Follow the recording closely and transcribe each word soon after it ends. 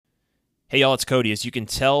Hey y'all, it's Cody. As you can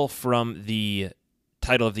tell from the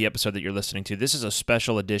title of the episode that you're listening to, this is a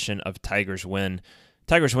special edition of Tigers Win.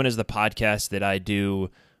 Tigers Win is the podcast that I do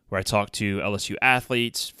where I talk to LSU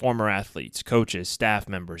athletes, former athletes, coaches, staff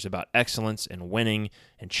members about excellence and winning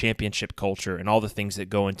and championship culture and all the things that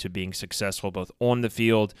go into being successful both on the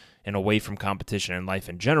field and away from competition and life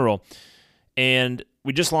in general. And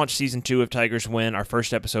we just launched Season 2 of Tigers Win. Our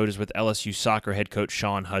first episode is with LSU soccer head coach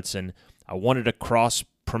Shawn Hudson. I wanted to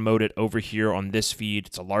cross-promote it over here on this feed.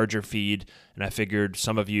 It's a larger feed, and I figured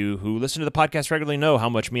some of you who listen to the podcast regularly know how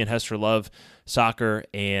much me and Hester love soccer,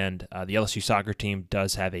 and the LSU soccer team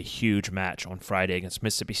does have a huge match on Friday against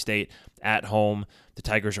Mississippi State at home. The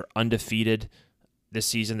Tigers are undefeated this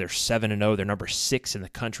season. They're 7-0. They're number 6 in the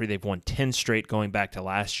country. They've won 10 straight going back to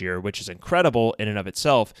last year, which is incredible in and of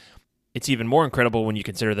itself. It's even more incredible when you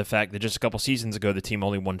consider the fact that just a couple seasons ago, the team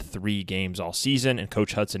only won 3 games all season, and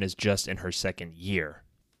Coach Hudson is just in her second year.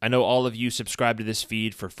 I know all of you subscribe to this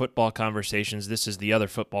feed for football conversations. This is the other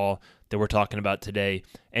football that we're talking about today.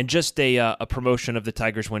 And just a promotion of the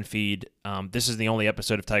Tigers Win feed. This is the only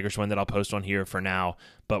episode of Tigers Win that I'll post on here for now,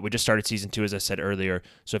 but we just started Season 2, as I said earlier.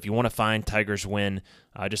 So if you want to find Tigers Win,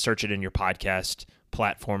 just search it in your podcast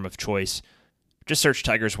platform of choice. Just search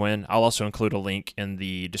Tigers Win. I'll also include a link in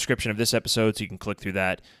the description of this episode so you can click through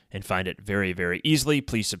that and find it very, very easily.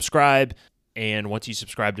 Please subscribe. And once you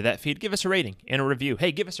subscribe to that feed, give us a rating and a review.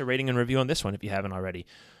 Hey, give us a rating and review on this one if you haven't already.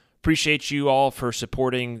 Appreciate you all for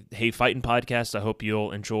supporting Hey Fightin' Podcast. I hope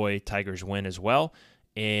you'll enjoy Tigers Win as well.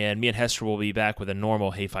 And me and Hester will be back with a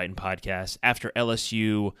normal Hey Fightin' Podcast after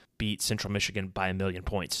LSU beat Central Michigan by 1,000,000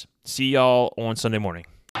 points. See y'all on Sunday morning.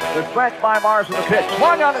 The smash by Mars in the pitch.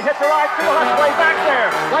 Swung on and hit the right field. Way back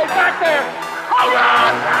there. Way back there. Hold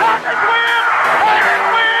on! Tigers win! Tigers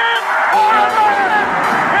win! Home run!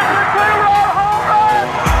 It's a 2-run home run!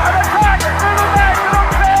 And the Tigers to the national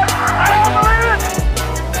pitch! I don't believe it!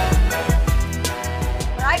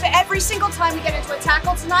 Every single time we get into a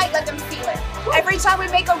tackle tonight, let them feel it. Every time we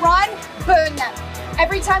make a run, burn them.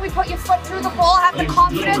 Every time we put your foot through the ball, have the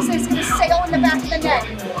confidence that it's going to sail in the back of the net.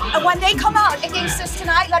 And when they come out against us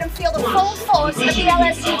tonight, let them feel the full force of the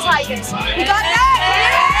LSU Tigers. We got that?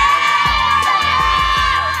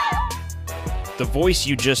 Yeah! The voice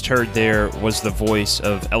you just heard there was the voice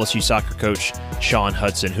of LSU soccer coach Shawn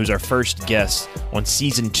Hudson, who's our first guest on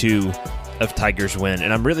Season 2 of Tigers Win.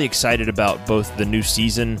 And I'm really excited about both the new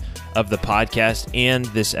season of the podcast and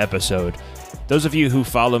this episode. Those of you who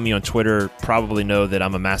follow me on Twitter probably know that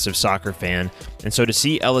I'm a massive soccer fan, and so to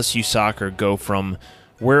see LSU soccer go from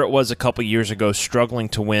where it was a couple years ago struggling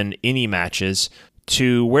to win any matches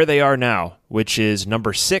to where they are now, which is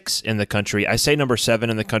number 6 in the country. I say number 7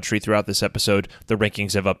 in the country throughout this episode. The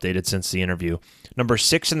rankings have updated since the interview. Number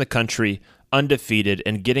 6 in the country, undefeated,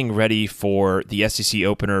 and getting ready for the SEC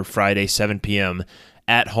opener Friday, 7 p.m.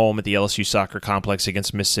 at home at the LSU Soccer Complex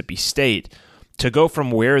against Mississippi State. To go from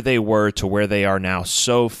where they were to where they are now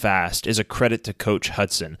so fast is a credit to Coach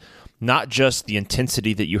Hudson. Not just the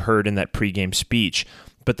intensity that you heard in that pregame speech,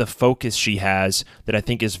 but the focus she has that I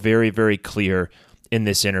think is very, very clear in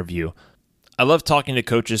this interview. I love talking to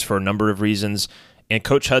coaches for a number of reasons, and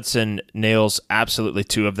Coach Hudson nails absolutely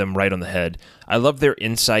 2 of them right on the head. I love their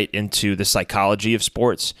insight into the psychology of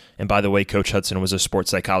sports, and by the way, Coach Hudson was a sports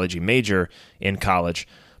psychology major in college.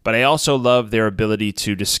 But I also love their ability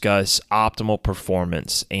to discuss optimal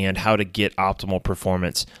performance and how to get optimal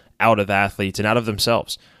performance out of athletes and out of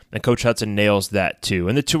themselves. And Coach Hudson nails that too.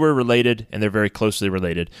 And the 2 are related, and they're very closely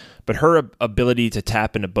related. But her ability to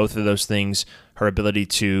tap into both of those things, her ability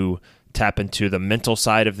to tap into the mental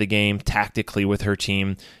side of the game tactically with her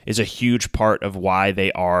team, is a huge part of why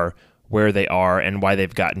they are where they are and why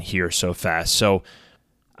they've gotten here so fast. So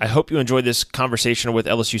I hope you enjoyed this conversation with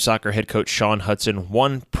LSU soccer head coach Shawn Hudson.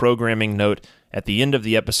 One programming note at the end of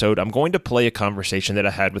the episode, I'm going to play a conversation that I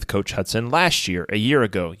had with Coach Hudson last year, a year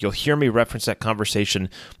ago. You'll hear me reference that conversation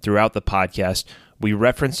throughout the podcast. We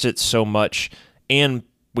referenced it so much, and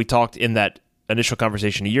we talked in that initial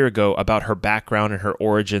conversation a year ago about her background and her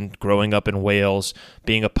origin, growing up in Wales,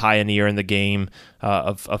 being a pioneer in the game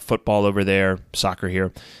of football over there, soccer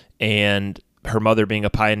here, and her mother being a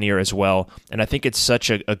pioneer as well. And I think it's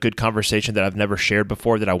such a good conversation that I've never shared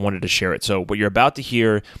before that I wanted to share it. So what you're about to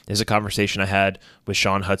hear is a conversation I had with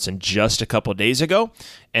Shawn Hudson just a couple days ago.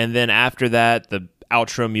 And then after that, the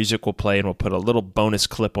outro music will play and we'll put a little bonus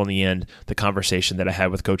clip on the end, the conversation that I had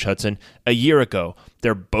with Coach Hudson a year ago.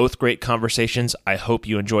 They're both great conversations. I hope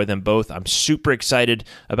you enjoy them both. I'm super excited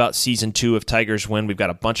about Season 2 of Tigers Win. We've got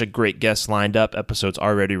a bunch of great guests lined up, episodes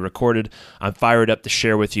already recorded. I'm fired up to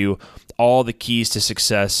share with you all the keys to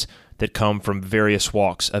success that come from various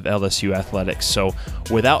walks of LSU athletics. So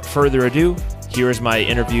without further ado, here is my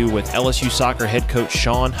interview with LSU soccer head coach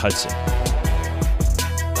Shawn Hudson.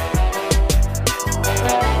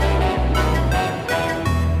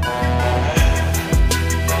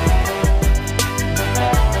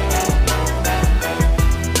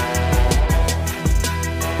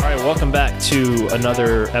 Welcome back to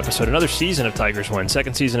another episode, another season of Tigers Win,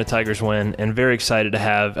 second season of Tigers Win, and very excited to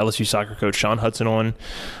have LSU soccer coach Shawn Hudson on.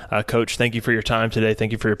 Coach, thank you for your time today.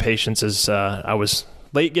 Thank you for your patience as I was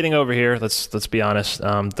late getting over here. Let's be honest.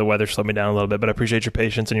 The weather slowed me down a little bit, but I appreciate your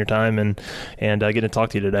patience and your time and getting to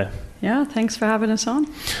talk to you today. Yeah, thanks for having us on.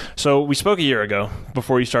 So we spoke a year ago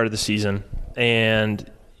before you started the season, and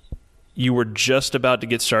you were just about to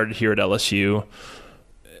get started here at LSU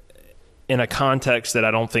in a context that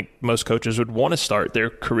I don't think most coaches would want to start their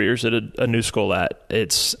careers at a new school at.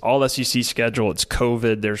 It's all SEC schedule. It's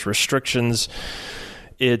COVID. There's restrictions.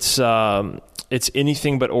 It's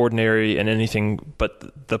anything but ordinary and anything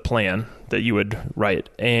but the plan that you would write.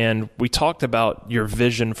 And we talked about your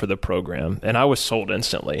vision for the program, and I was sold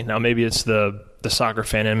instantly. Now, maybe it's the soccer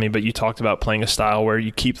fan in me, but you talked about playing a style where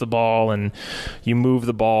you keep the ball and you move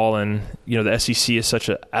the ball. And, the SEC is such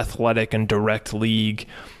an athletic and direct league,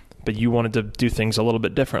 but you wanted to do things a little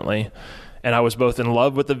bit differently. And I was both in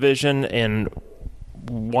love with the vision and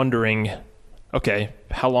wondering, okay,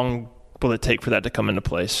 how long will it take for that to come into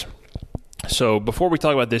place? So before we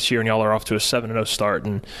talk about this year, and y'all are off to a 7-0 start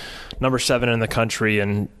and number 7 in the country,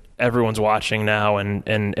 and everyone's watching now and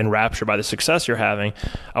enraptured by the success you're having,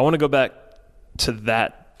 I want to go back to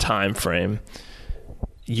that time frame.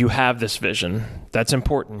 You have this vision. That's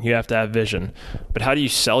important. You have to have vision. But how do you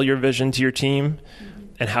sell your vision to your team?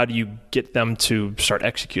 And how do you get them to start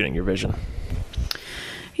executing your vision?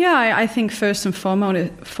 Yeah, I think first and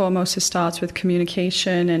foremost it starts with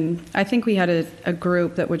communication. And I think we had a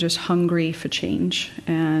group that were just hungry for change.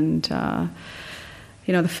 And,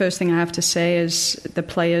 the first thing I have to say is the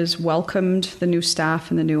players welcomed the new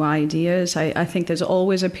staff and the new ideas. I think there's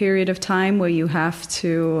always a period of time where you have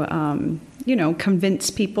to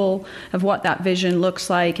convince people of what that vision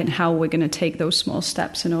looks like and how we're going to take those small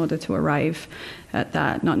steps in order to arrive at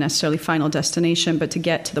that, not necessarily final destination, but to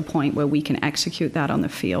get to the point where we can execute that on the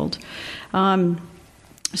field.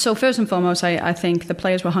 So first and foremost, I think the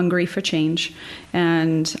players were hungry for change.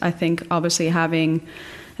 And I think obviously having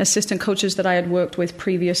assistant coaches that I had worked with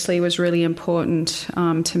previously was really important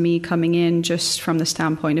to me coming in, just from the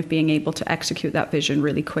standpoint of being able to execute that vision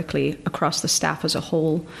really quickly across the staff as a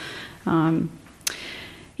whole.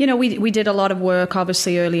 We did a lot of work,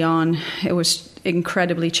 obviously, early on. It was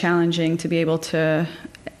incredibly challenging to be able to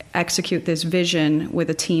execute this vision with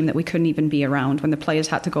a team that we couldn't even be around when the players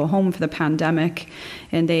had to go home for the pandemic,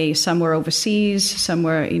 and some were overseas, some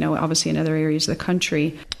were, obviously in other areas of the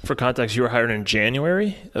country. For context, you were hired in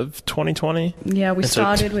January of 2020? Yeah, we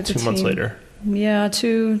started with the team. 2 months later. Yeah,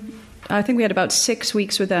 I think we had about 6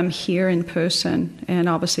 weeks with them here in person, and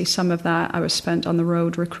obviously some of that I was spent on the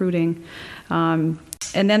road recruiting.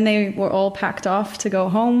 And then they were all packed off to go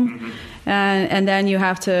home. And then you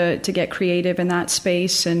have to get creative in that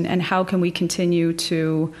space. And how can we continue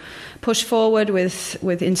to push forward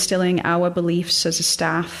with instilling our beliefs as a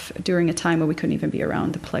staff during a time where we couldn't even be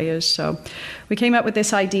around the players. So we came up with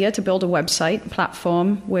this idea to build a website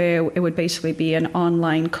platform where it would basically be an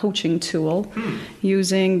online coaching tool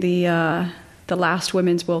using the last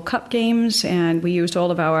Women's World Cup games, and we used all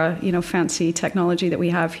of our, fancy technology that we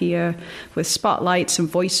have here with spotlights and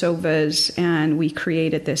voiceovers, and we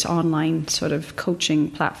created this online sort of coaching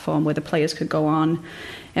platform where the players could go on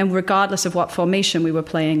and, regardless of what formation we were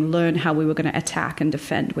playing, learn how we were going to attack and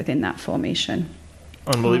defend within that formation.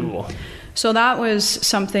 Unbelievable. So that was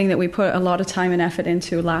something that we put a lot of time and effort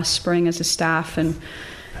into last spring as a staff, and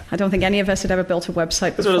I don't think any of us had ever built a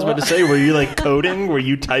website before. That's what I was about to say. Were you coding? Were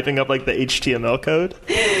you typing up the HTML code?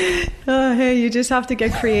 Hey, you just have to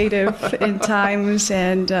get creative in times.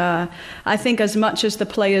 And I think as much as the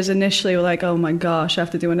players initially were like, oh my gosh, I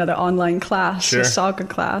have to do another online class, sure, a soccer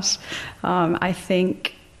class. I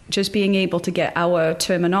think just being able to get our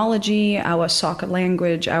terminology, our soccer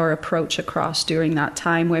language, our approach across during that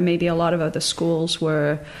time where maybe a lot of other schools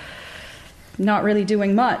were not really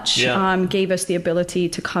doing much, gave us the ability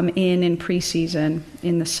to come in preseason,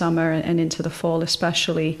 in the summer and into the fall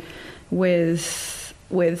especially, with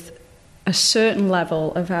a certain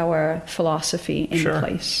level of our philosophy in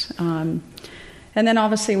place. And then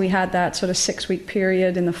obviously we had that sort of 6-week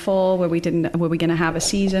period in the fall where were we going to have a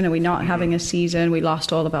season? Are we not having a season? We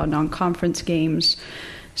lost all of our non-conference games.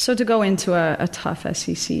 So to go into a tough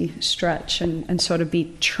SEC stretch and sort of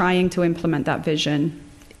be trying to implement that vision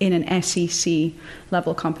in an SEC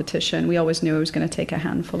level competition. We always knew it was going to take a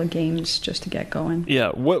handful of games just to get going. Yeah.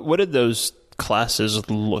 What did those classes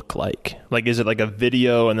look like? Like, is it like a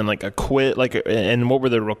video and then like a quiz? And what were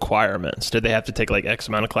the requirements? Did they have to take like X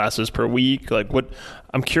amount of classes per week? Like, what?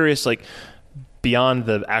 I'm curious, like, beyond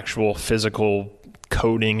the actual physical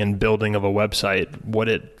coding and building of a website, what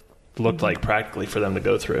it looked like practically for them to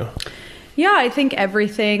go through. Yeah, I think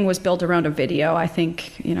everything was built around a video. I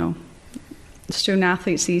think, student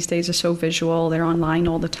athletes these days are so visual. They're online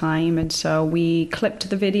all the time. And so we clipped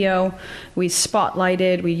the video, we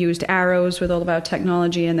spotlighted, we used arrows with all of our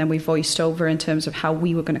technology, and then we voiced over in terms of how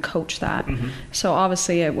we were going to coach that. Mm-hmm. So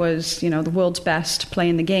obviously it was, the world's best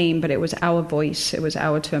playing the game, but it was our voice, it was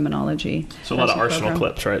our terminology. So a lot of Arsenal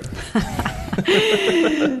clips, right?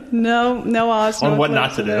 No Arsenal on what clips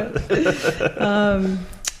not to do.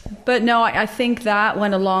 But no, I think that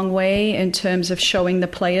went a long way in terms of showing the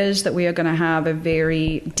players that we are going to have a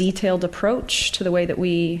very detailed approach to the way that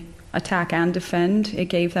we attack and defend. It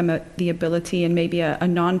gave them the ability in maybe a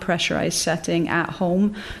non-pressurized setting at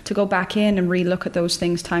home to go back in and relook at those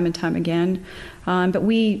things time and time again. But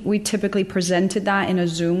we typically presented that in a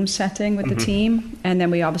Zoom setting with the team, and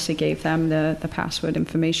then we obviously gave them the password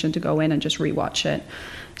information to go in and just rewatch it.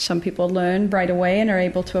 Some people learn right away and are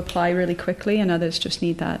able to apply really quickly, and others just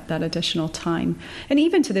need that additional time. And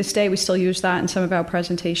even to this day, we still use that in some of our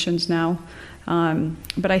presentations now.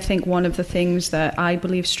 But I think one of the things that I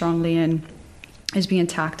believe strongly in is being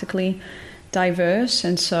tactically diverse.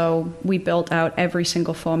 And so we built out every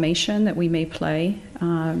single formation that we may play,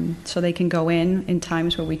 so they can go in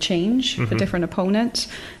times where we change for different opponents.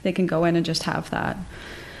 They can go in and just have that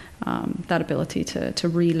ability to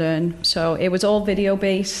relearn. So it was all video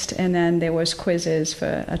based, and then there was quizzes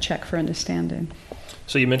for a check for understanding.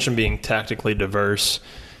 So you mentioned being tactically diverse,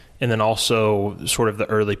 and then also sort of the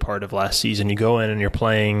early part of last season, you go in and you're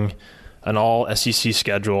playing an all SEC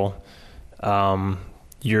schedule.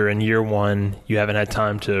 You're in year one. You haven't had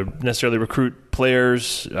time to necessarily recruit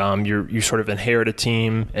players. You sort of inherit a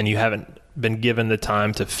team, and you haven't been given the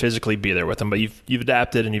time to physically be there with them. But you've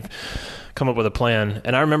adapted and you've come up with a plan.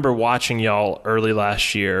 And I remember watching y'all early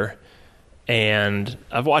last year, and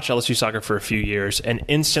I've watched LSU soccer for a few years, and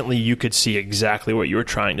instantly you could see exactly what you were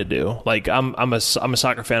trying to do. Like, I'm a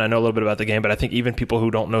soccer fan. I know a little bit about the game, but I think even people who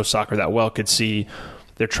don't know soccer that well could see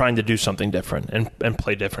they're trying to do something different and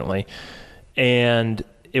play differently. And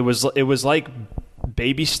it was like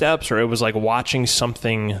baby steps, or it was like watching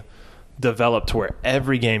something develop to where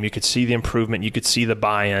every game you could see the improvement, you could see the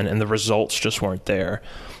buy-in, and the results just weren't there.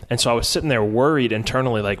 And so I was sitting there worried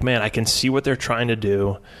internally, like, man, I can see what they're trying to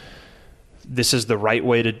do. This is the right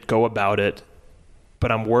way to go about it.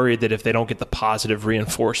 But I'm worried that if they don't get the positive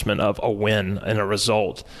reinforcement of a win and a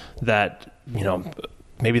result, that,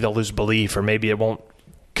 maybe they'll lose belief, or maybe it won't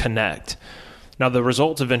connect. Now, the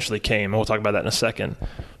results eventually came, and we'll talk about that in a second.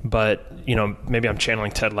 But, maybe I'm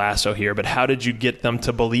channeling Ted Lasso here, but how did you get them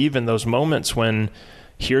to believe in those moments when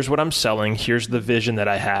here's what I'm selling, here's the vision that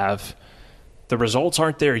I have, the results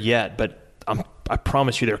aren't there yet, but I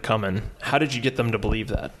promise you they're coming. How did you get them to believe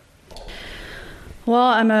that? Well,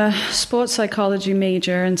 I'm a sports psychology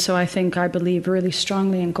major, and so I think I believe really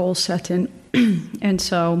strongly in goal setting. And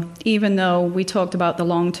so even though we talked about the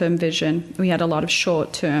long-term vision, we had a lot of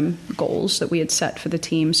short-term goals that we had set for the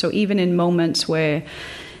team. So even in moments where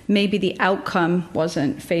maybe the outcome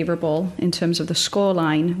wasn't favorable in terms of the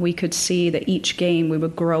scoreline, we could see that each game we were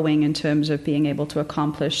growing in terms of being able to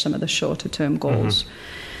accomplish some of the shorter-term goals.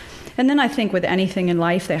 And then I think with anything in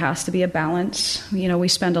life, there has to be a balance. We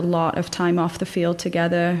spend a lot of time off the field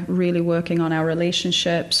together, really working on our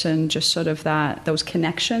relationships and just sort of those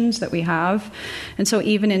connections that we have. And so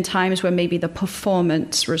even in times where maybe the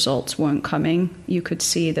performance results weren't coming, you could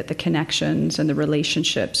see that the connections and the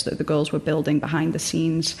relationships that the girls were building behind the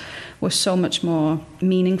scenes were so much more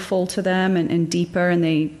meaningful to them and deeper, and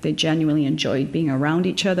they genuinely enjoyed being around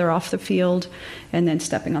each other off the field and then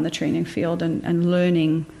stepping on the training field and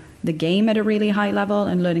learning the game at a really high level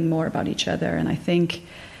and learning more about each other. And I think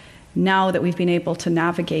now that we've been able to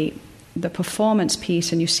navigate the performance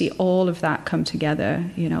piece and you see all of that come together,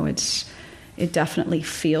 it definitely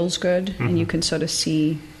feels good, and you can sort of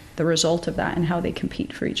see the result of that and how they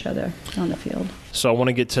compete for each other on the field. So I want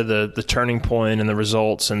to get to the turning point and the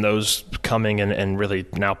results and those coming and really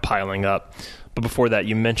now piling up. But before that,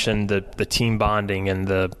 you mentioned the team bonding and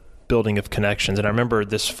the building of connections. And I remember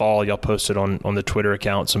this fall y'all posted on the Twitter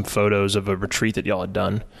account some photos of a retreat that y'all had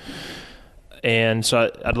done. And so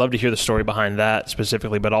I'd love to hear the story behind that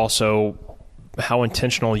specifically, but also how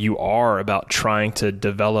intentional you are about trying to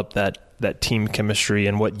develop that team chemistry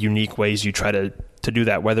and what unique ways you try to do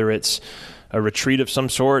that, whether it's a retreat of some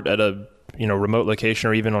sort at a remote location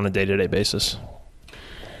or even on a day-to-day basis?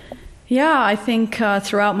 Yeah, I think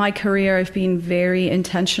throughout my career, I've been very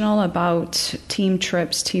intentional about team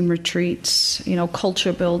trips, team retreats,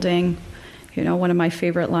 culture building. One of my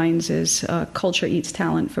favorite lines is culture eats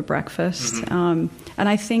talent for breakfast. Mm-hmm. And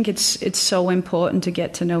I think it's so important to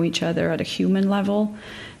get to know each other at a human level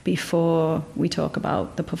before we talk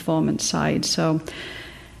about the performance side. So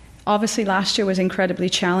obviously last year was incredibly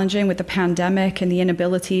challenging with the pandemic and the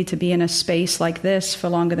inability to be in a space like this for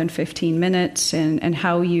longer than 15 minutes and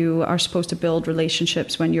how you are supposed to build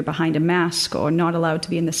relationships when you're behind a mask or not allowed to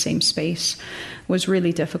be in the same space was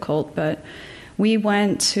really difficult. But we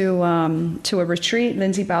went to a retreat.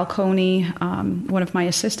 Lindsay Balconi, one of my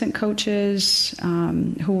assistant coaches,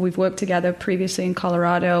 who we've worked together previously in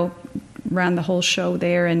Colorado, ran the whole show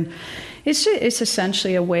there. And it's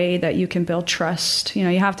essentially a way that you can build trust.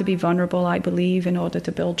 You have to be vulnerable, I believe, in order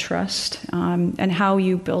to build trust. And how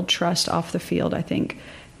you build trust off the field, I think,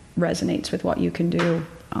 resonates with what you can do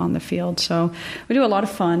on the field. So we do a lot of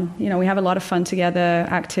fun. We have a lot of fun together,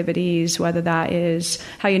 activities, whether that is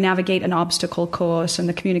how you navigate an obstacle course and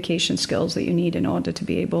the communication skills that you need in order to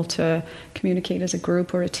be able to communicate as a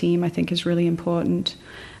group or a team, I think is really important.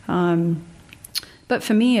 But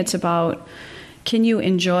for me, it's about, can you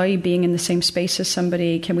enjoy being in the same space as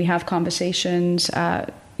somebody? Can we have conversations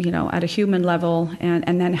at a human level?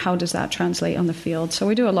 And then how does that translate on the field? So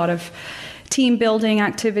we do a lot of team building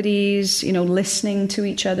activities, listening to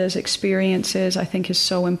each other's experiences, I think is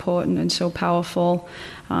so important and so powerful.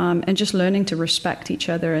 And just learning to respect each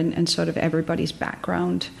other and sort of everybody's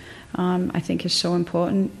background, I think is so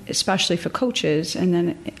important, especially for coaches, and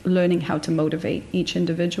then learning how to motivate each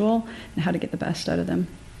individual and how to get the best out of them.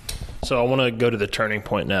 So I want to go to the turning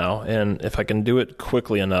point now, and if I can do it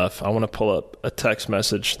quickly enough, I want to pull up a text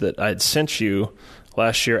message that I had sent you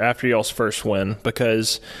last year after y'all's first win,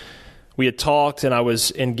 because we had talked and I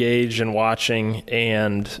was engaged and watching,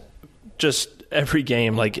 and just every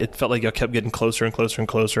game, like it felt like y'all kept getting closer and closer and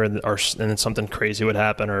closer, and then something crazy would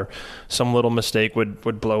happen or some little mistake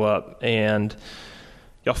would blow up, and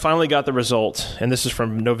y'all finally got the result, and this is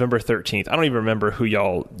from November 13th. I don't even remember who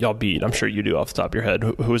y'all beat. I'm sure you do off the top of your head.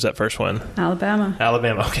 Who was that first one? Alabama.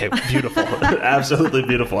 Okay, beautiful. Absolutely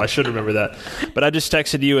beautiful. I should remember that. But I just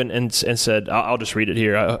texted you and said, I'll just read it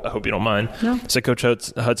here. I hope you don't mind. No. So Coach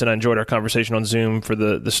Hudson, I enjoyed our conversation on Zoom for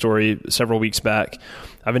the story several weeks back.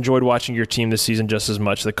 I've enjoyed watching your team this season just as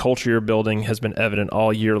much. The culture you're building has been evident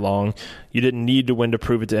all year long. You didn't need to win to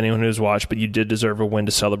prove it to anyone who's watched, but you did deserve a win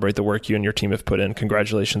to celebrate the work you and your team have put in.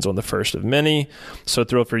 Congratulations on the first of many. So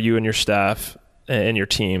thrilled for you and your staff and your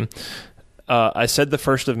team. I said the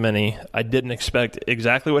first of many. I didn't expect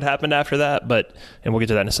exactly what happened after that, and we'll get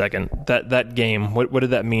to that in a second. That game, what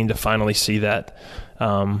did that mean to finally see that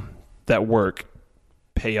work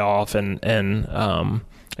pay off and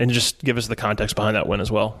just give us the context behind that win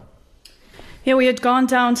as well? Yeah, we had gone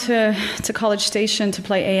down to College Station to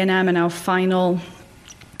play A&M in our final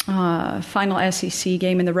SEC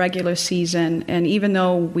game in the regular season. And even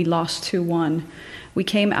though we lost 2-1, we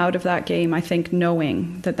came out of that game, I think,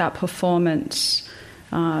 knowing that performance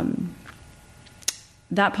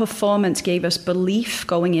gave us belief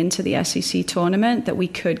going into the SEC tournament that we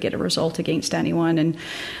could get a result against anyone. And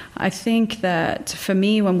I think that for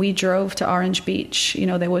me, when we drove to Orange Beach,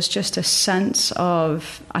 there was just a sense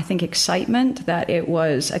of, I think, excitement that it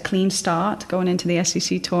was a clean start going into the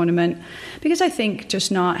SEC tournament, because I think just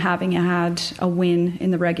not having had a win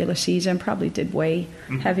in the regular season probably did weigh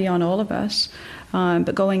heavy on all of us.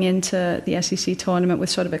 But going into the SEC tournament with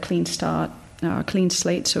sort of a clean start, a clean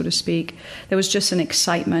slate, so to speak, there was just an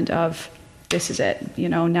excitement of, this is it.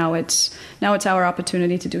 Now it's our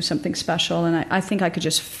opportunity to do something special. And I think I could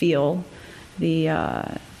just feel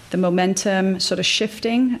the momentum sort of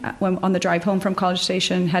shifting when on the drive home from College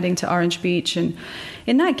Station, heading to Orange Beach. And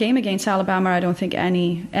in that game against Alabama, I don't think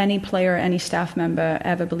any player, any staff member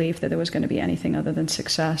ever believed that there was going to be anything other than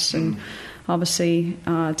success. And obviously,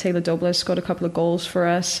 Taylor Douglas scored a couple of goals for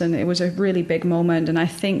us, and it was a really big moment. And I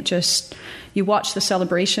think just you watch the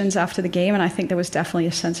celebrations after the game, and I think there was definitely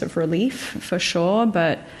a sense of relief for sure.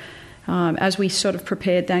 But as we sort of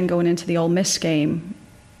prepared then going into the Ole Miss game,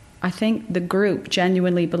 I think the group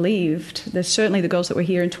genuinely believed, there's certainly the girls that were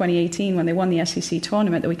here in 2018 when they won the SEC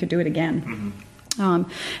tournament, that we could do it again. And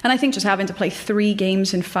I think just having to play 3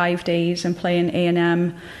 games in 5 days and playing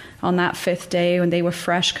A&M on that 5th day when they were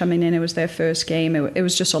fresh coming in, it was their first game. It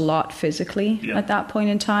was just a lot physically at that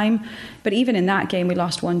point in time. But even in that game, we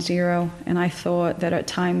lost 1-0. And I thought that at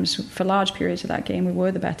times, for large periods of that game, we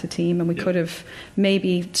were the better team and we could have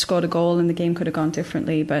maybe scored a goal and the game could have gone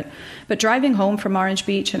differently. But driving home from Orange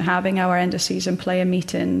Beach and having our end of season player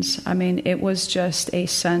meetings, I mean, it was just a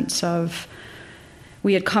sense of,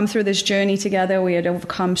 we had come through this journey together. We had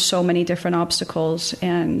overcome so many different obstacles,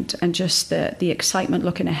 and just the excitement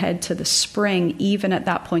looking ahead to the spring, even at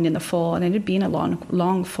that point in the fall, and it had been a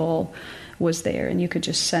long fall, was there. And you could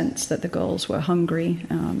just sense that the girls were hungry,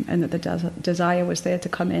 and that the desire was there to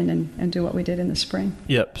come in and do what we did in the spring.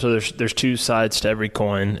 Yep. So there's 2 sides to every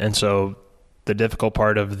coin, and so the difficult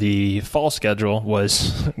part of the fall schedule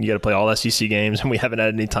was you got to play all SEC games, and we haven't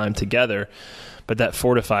had any time together. But that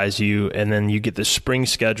fortifies you, and then you get the spring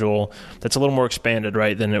schedule that's a little more expanded,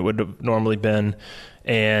 right, than it would have normally been,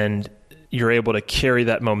 and you're able to carry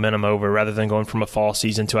that momentum over rather than going from a fall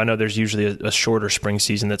season to, I know there's usually a shorter spring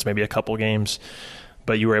season that's maybe a couple games,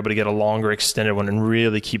 but you were able to get a longer extended one and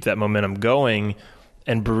really keep that momentum going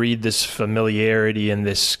and breed this familiarity and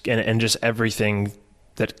this and just everything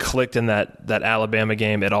that clicked in that Alabama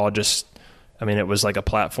game. It all just, I mean, it was like a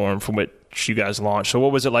platform from which you guys launched. So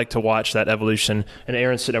what was it like to watch that evolution? And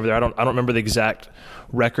Aaron's sitting over there. I don't remember the exact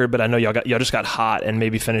record, but I know y'all just got hot and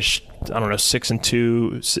maybe finished, I don't know,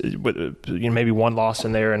 6-2, with, maybe 1 loss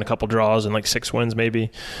in there and a couple draws and like 6 wins maybe.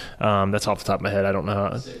 That's off the top of my head. I don't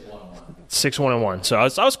know. 6-1-1. So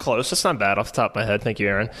I was close. That's not bad off the top of my head. Thank you,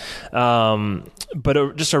 Aaron.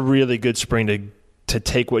 But just a really good spring to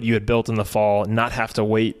take what you had built in the fall, not have to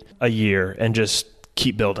wait a year and just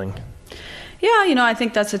keep building. Yeah, I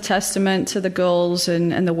think that's a testament to the girls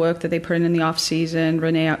and the work that they put in the off-season.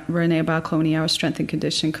 Renee Balconi, our strength and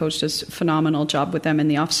conditioning coach, does a phenomenal job with them in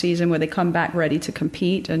the off-season where they come back ready to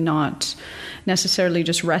compete and not necessarily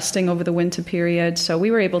just resting over the winter period. So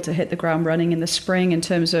we were able to hit the ground running in the spring in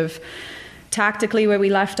terms of tactically where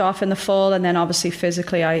we left off in the fall, and then obviously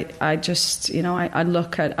physically I just, I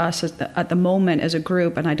look at us at the moment as a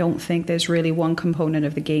group, and I don't think there's really one component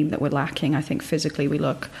of the game that we're lacking. I think physically we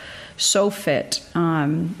look so fit,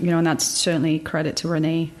 and that's certainly credit to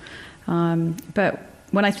Renee. But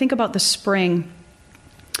when I think about the spring,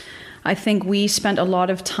 I think we spent a lot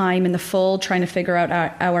of time in the fall trying to figure out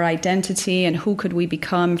our identity and who could we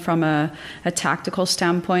become from a tactical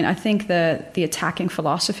standpoint. I think the attacking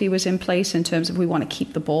philosophy was in place in terms of we want to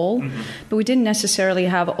keep the ball, but we didn't necessarily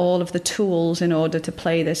have all of the tools in order to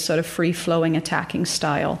play this sort of free-flowing attacking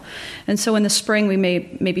style. And so in the spring, we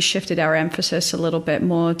maybe shifted our emphasis a little bit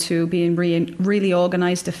more to being really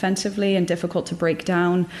organized defensively and difficult to break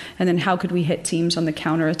down, and then how could we hit teams on the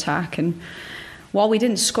counterattack. And while we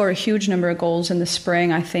didn't score a huge number of goals in the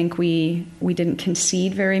spring, I think we didn't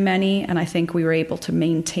concede very many, and I think we were able to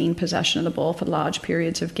maintain possession of the ball for large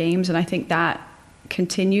periods of games, and I think that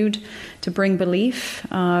continued to bring belief.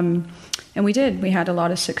 And we did. We had a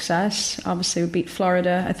lot of success. Obviously, we beat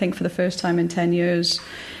Florida, I think, for the first time in 10 years,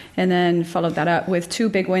 and then followed that up with 2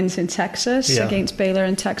 big wins in Texas against Baylor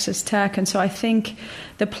and Texas Tech. And so I think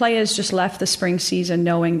the players just left the spring season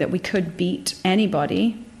knowing that we could beat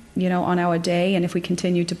anybody, on our day, and if we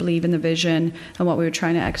continued to believe in the vision and what we were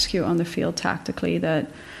trying to execute on the field tactically,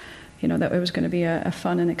 that that it was going to be a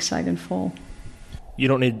fun and exciting fall. You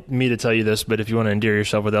don't need me to tell you this, but if you want to endear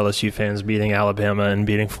yourself with LSU fans, beating Alabama and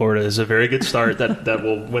beating Florida is a very good start that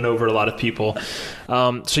will win over a lot of people.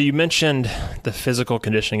 So you mentioned the physical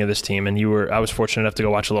conditioning of this team, and I was fortunate enough to go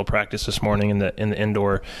watch a little practice this morning in the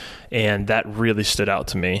indoor, and that really stood out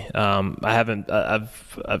to me. I've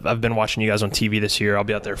been watching you guys on TV this year. I'll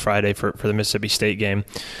be out there Friday for the Mississippi State game.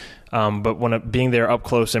 But being there up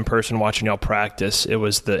close in person, watching y'all practice, it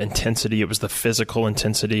was the intensity, it was the physical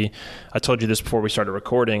intensity. I told you this before we started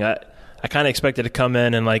recording. I kind of expected to come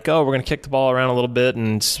in and we're going to kick the ball around a little bit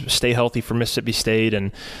and stay healthy for Mississippi State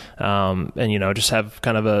and just have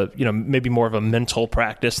kind of a, maybe more of a mental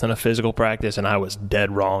practice than a physical practice. And I was dead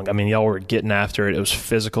wrong. I mean, y'all were getting after it. It was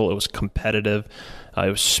physical. It was competitive. It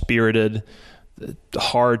was spirited,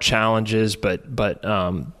 hard challenges, but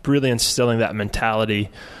really instilling that mentality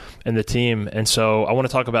in the team. And so I want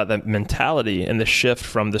to talk about that mentality and the shift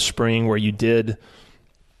from the spring where you did,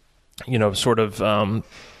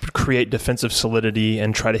 create defensive solidity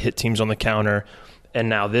and try to hit teams on the counter. And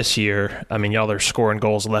now this year, I mean, y'all are scoring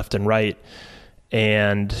goals left and right.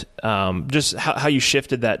 and just how you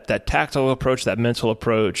shifted that tactical approach, that mental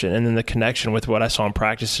approach, and then the connection with what I saw in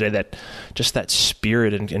practice today, that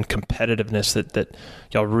spirit and competitiveness that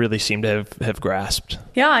y'all really seem to have grasped.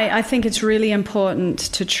 Yeah, I think it's really important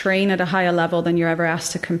to train at a higher level than you're ever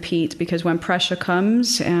asked to compete, because when pressure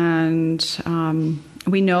comes, and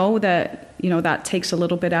we know that, that takes a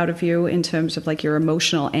little bit out of you in terms of like your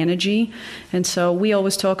emotional energy. And so we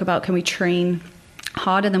always talk about, can we train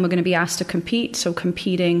harder than we're going to be asked to compete? So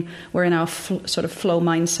competing, we're in our sort of flow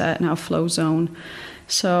mindset and our flow zone.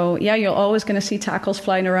 So yeah, you're always going to see tackles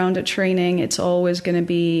flying around at training. It's always going to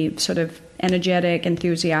be sort of energetic,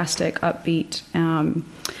 enthusiastic, upbeat.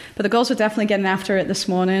 But the girls were definitely getting after it this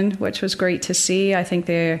morning, which was great to see. I think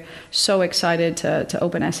they're so excited to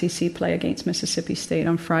open SEC play against Mississippi State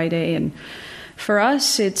on Friday. And for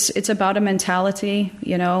us, it's about a mentality.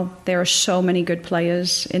 There are so many good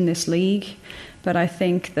players in this league. But I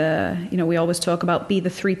think we always talk about be the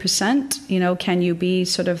 3%. Can you be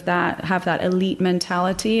sort of have that elite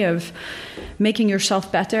mentality of making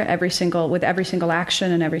yourself better with every single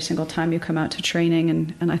action and every single time you come out to training.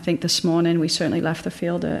 And I think this morning we certainly left the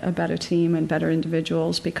field a better team and better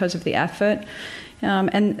individuals because of the effort.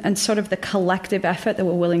 And sort of the collective effort that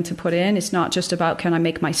we're willing to put in. It's not just about, can I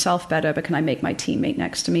make myself better, but can I make my teammate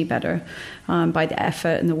next to me better by the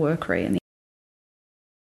effort and the work rate and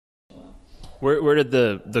Where did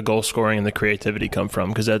the goal scoring and the creativity come from?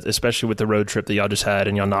 Because especially with the road trip that y'all just had,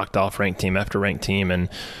 and y'all knocked off ranked team after ranked team and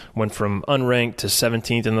went from unranked to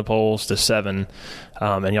 17th in the polls to 7,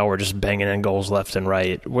 and y'all were just banging in goals left and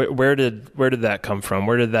right. Where did that come from?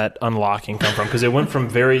 Where did that unlocking come from? Because it went from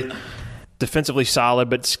very defensively solid,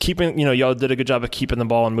 but keeping, y'all did a good job of keeping the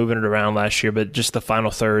ball and moving it around last year, but just the final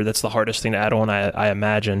third, that's the hardest thing to add on, I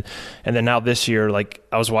imagine. And then now this year, like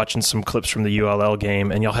I was watching some clips from the ULL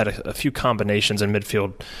game, and y'all had a few combinations in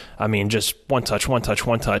midfield. I mean, just one touch,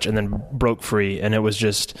 and then broke free. And it was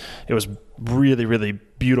really, really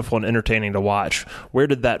beautiful and entertaining to watch. Where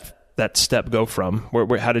did that step go from?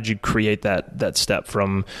 How did you create that step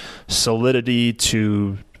from solidity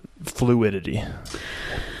to fluidity?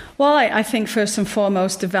 Well, I think first and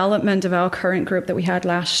foremost, development of our current group that we had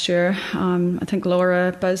last year. I think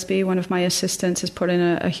Laura Busby, one of my assistants, has put in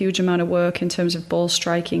a huge amount of work in terms of ball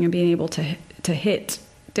striking and being able to hit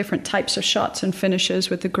different types of shots and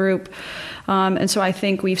finishes with the group. And so I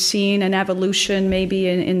think we've seen an evolution maybe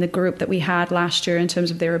in the group that we had last year in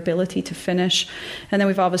terms of their ability to finish. And then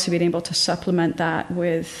we've obviously been able to supplement that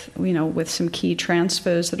with some key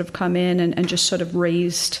transfers that have come in and just sort of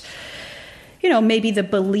raised maybe the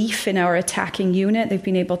belief in our attacking unit. They've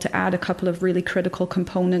been able to add a couple of really critical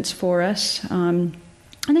components for us. And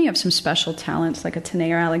then you have some special talents like a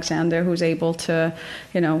Tanea Alexander who's able to,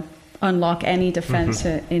 unlock any defense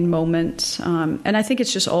in moments. And I think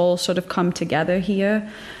it's just all sort of come together here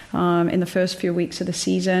in the first few weeks of the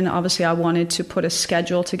season. Obviously, I wanted to put a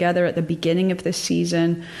schedule together at the beginning of this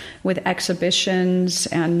season with exhibitions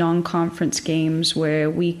and non-conference games where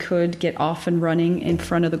we could get off and running in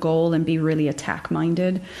front of the goal and be really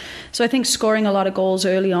attack-minded. So I think scoring a lot of goals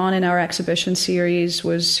early on in our exhibition series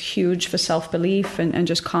was huge for self-belief and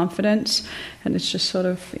just confidence. And it's just sort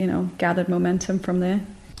of, gathered momentum from there.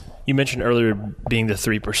 You mentioned earlier being the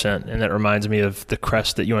 3%, and that reminds me of the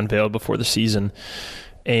crest that you unveiled before the season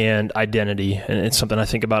and identity. And it's something I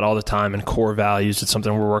think about all the time, and core values. It's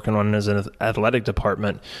something we're working on as an athletic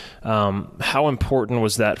department. How important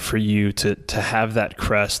was that for you to have that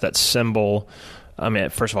crest, that symbol? I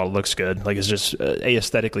mean, first of all, it looks good. Like, it's just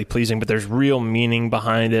aesthetically pleasing, but there's real meaning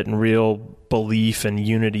behind it and real belief and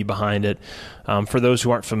unity behind it. For those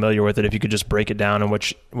who aren't familiar with it, if you could just break it down and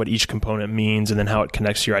what each component means and then how it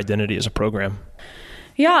connects to your identity as a program.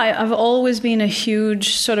 Yeah, I've always been a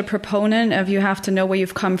huge sort of proponent of you have to know where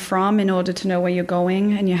you've come from in order to know where you're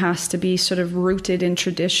going, and you have to be sort of rooted in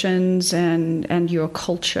traditions and your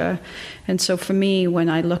culture. And so for me, when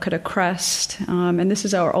I look at a crest, and this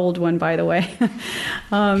is our old one, by the way.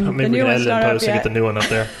 Maybe we can edit it in post and get the new one up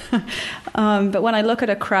there. But when I look at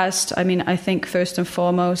a crest, I think first and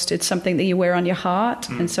foremost, it's something that you wear on your heart.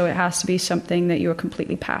 And so it has to be something that you're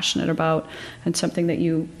completely passionate about and something that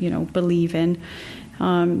you believe in.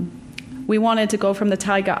 We wanted to go from the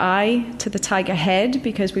tiger eye to the tiger head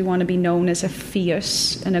because we want to be known as a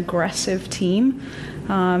fierce and aggressive team.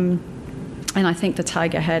 And I think the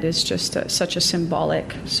tiger head is just such a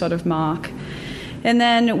symbolic sort of mark. And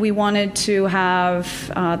then we wanted to have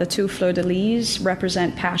the two fleur-de-lis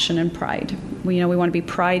represent passion and pride. We want to be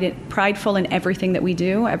prideful in everything that we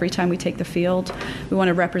do. Every time we take the field, we want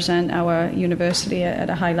to represent our university at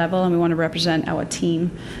a high level, and we want to represent our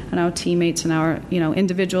team and our teammates and our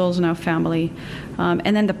individuals and our family.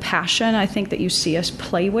 And then the passion, I think, that you see us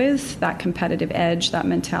play with, that competitive edge, that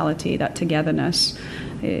mentality, that togetherness,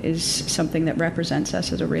 is something that represents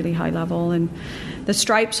us at a really high level. And the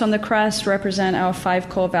stripes on the crest represent our 5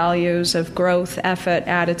 core values of growth, effort,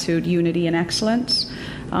 attitude, unity, and excellence.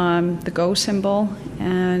 The Go symbol,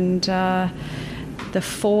 and the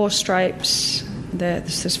 4 stripes,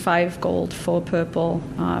 this 5 gold, 4 purple,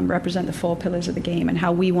 represent the 4 pillars of the game and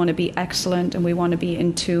how we want to be excellent, and we want to be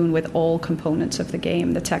in tune with all components of the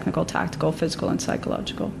game, the technical, tactical, physical, and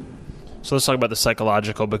psychological. So let's talk about the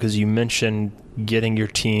psychological, because you mentioned getting your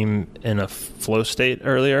team in a flow state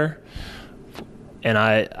earlier. And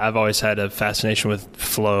I've always had a fascination with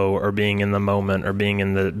flow, or being in the moment, or being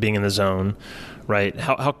in the zone, right?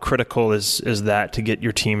 How critical is that to get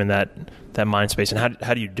your team in that mind space, and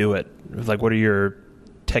how do you do it? Like, what are your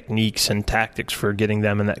techniques and tactics for getting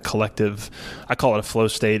them in that collective? I call it a flow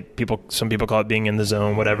state. Some people call it being in the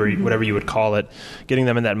zone, whatever you would call it. Getting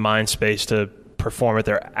them in that mind space to perform at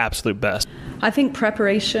their absolute best. I think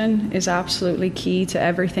preparation is absolutely key to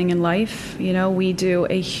everything in life. We do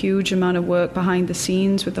a huge amount of work behind the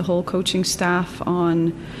scenes with the whole coaching staff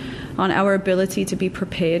on our ability to be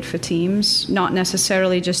prepared for teams, not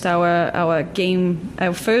necessarily just our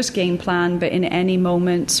first game plan, but in any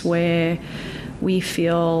moments where we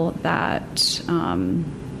feel that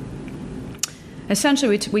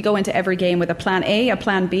essentially we go into every game with a plan A, a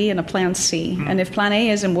plan B, and a plan C. Mm-hmm. And if plan A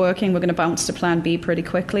isn't working, we're going to bounce to plan B pretty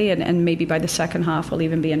quickly, and maybe by the second half we'll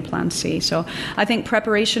even be in plan C. So I think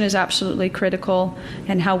preparation is absolutely critical,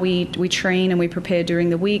 and how we train and we prepare during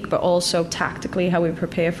the week, but also tactically how we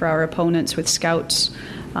prepare for our opponents with scouts.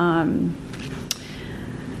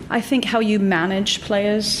 I think how you manage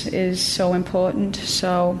players is so important.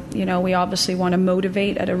 So, we obviously want to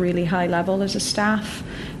motivate at a really high level as a staff,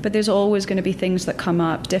 but there's always going to be things that come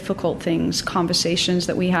up, difficult things, conversations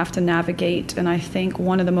that we have to navigate. And I think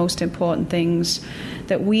one of the most important things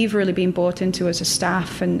that we've really been brought into as a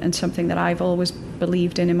staff, and something that I've always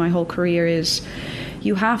believed in my whole career, is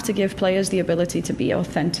you have to give players the ability to be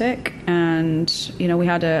authentic. And, we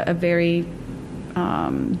had a very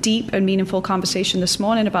deep and meaningful conversation this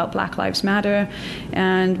morning about Black Lives Matter,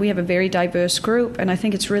 and we have a very diverse group, and I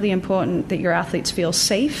think it's really important that your athletes feel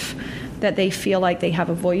safe, that they feel like they have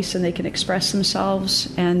a voice and they can express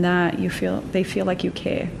themselves, and that they feel like you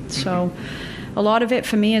care. So a lot of it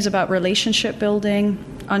for me is about relationship building,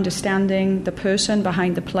 understanding the person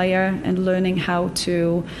behind the player, and learning how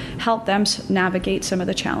to help them navigate some of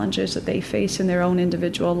the challenges that they face in their own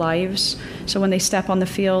individual lives. So when they step on the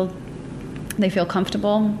field, they feel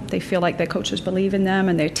comfortable, they feel like their coaches believe in them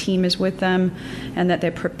and their team is with them, and that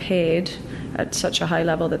they're prepared at such a high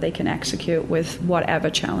level that they can execute with whatever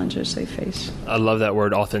challenges they face. I love that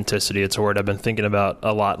word, authenticity. It's a word I've been thinking about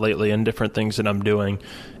a lot lately in different things that I'm doing,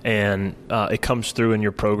 and it comes through in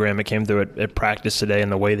your program. It came through at practice today in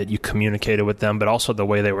the way that you communicated with them, but also the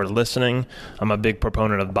way they were listening. I'm a big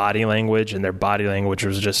proponent of body language, and their body language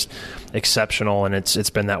was just exceptional, and it's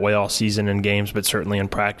been that way all season in games, but certainly in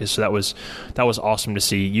practice. So that was awesome to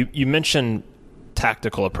see. You mentioned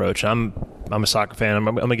tactical approach. I'm a soccer fan.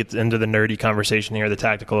 I'm going to get into the nerdy conversation here, the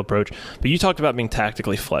tactical approach. But you talked about being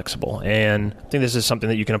tactically flexible, and I think this is something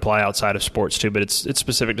that you can apply outside of sports too, but it's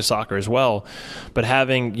specific to soccer as well. But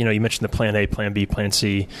having, you mentioned the plan A, plan B, plan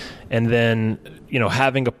C, and then,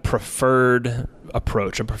 having a preferred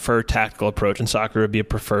approach, a preferred tactical approach. In soccer, it would be a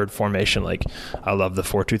preferred formation. Like, I love the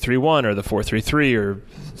 4-2-3-1 or the 4-3-3 or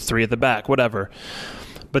 3 at the back, whatever.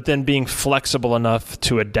 But then being flexible enough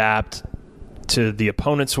to adapt to the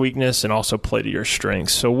opponent's weakness and also play to your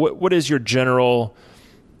strengths. So what is your general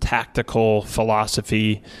tactical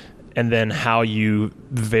philosophy, and then how you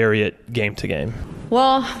vary it game to game?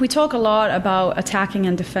 Well, we talk a lot about attacking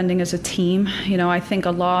and defending as a team. I think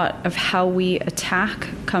a lot of how we attack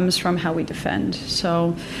comes from how we defend.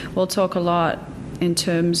 So we'll talk a lot in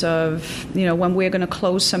terms of, when we're going to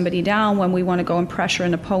close somebody down, when we want to go and pressure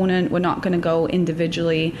an opponent, we're not going to go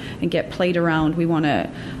individually and get played around. We want to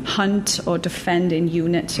hunt or defend in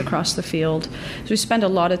units across the field. So we spend a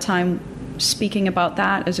lot of time speaking about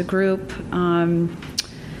that as a group.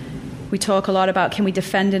 We talk a lot about can we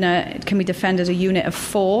defend as a unit of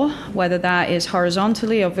 4, whether that is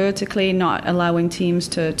horizontally or vertically, not allowing teams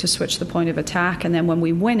to switch the point of attack. And then when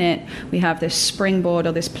we win it, we have this springboard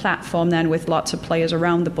or this platform then with lots of players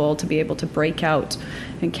around the ball to be able to break out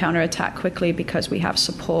and counterattack quickly because we have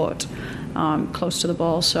support close to the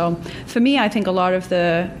ball. So for me, I think a lot of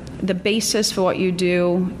the basis for what you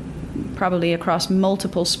do probably across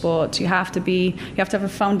multiple sports. You have to have a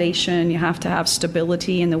foundation, you have to have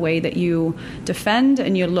stability in the way that you defend,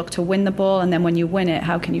 and you look to win the ball, and then when you win it,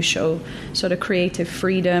 how can you show sort of creative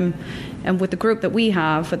freedom? And with the group that we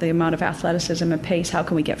have, with the amount of athleticism and pace, how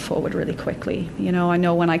can we get forward really quickly? You know, I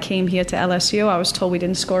know when I came here to LSU, I was told we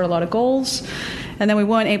didn't score a lot of goals, and then we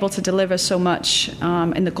weren't able to deliver so much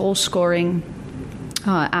in the goal scoring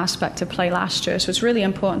aspect of play last year. So it's really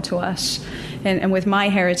important to us, and with my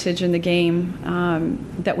heritage in the game,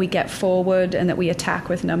 that we get forward and that we attack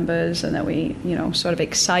with numbers, and that we, you know, sort of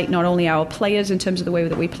excite not only our players in terms of the way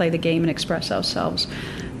that we play the game and express ourselves,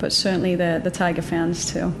 but certainly the Tiger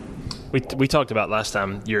fans too. We talked about last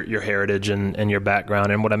time your heritage and your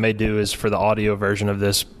background, and what I may do is for the audio version of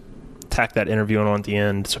this, tack that interview on at the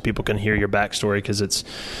end so people can hear your backstory, because it's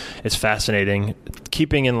fascinating.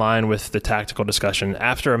 Keeping in line with the tactical discussion,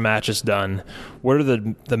 after a match is done, what are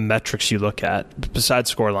the metrics you look at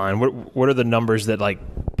besides scoreline? What are the numbers that like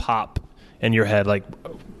pop in your head? Like,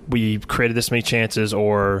 we created this many chances,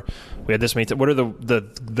 or we had this many. What are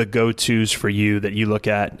the go-tos for you that you look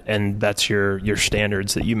at, and that's your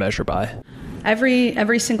standards that you measure by?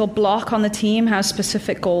 Every single block on the team has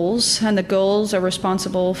specific goals, and the goals are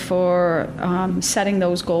responsible for setting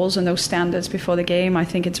those goals and those standards before the game. I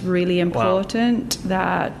think it's really important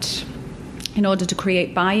that in order to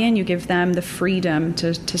create buy-in, you give them the freedom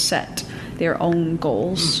to set their own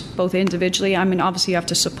goals, both individually. I mean, obviously you have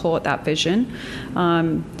to support that vision,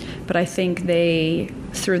 but I think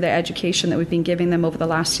through the education that we've been giving them over the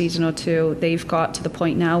last season or two, they've got to the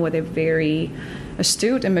point now where they're very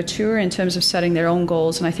astute and mature in terms of setting their own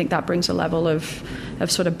goals, and I think that brings a level of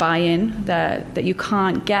sort of buy-in that you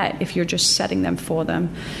can't get if you're just setting them for them.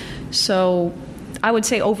 So I would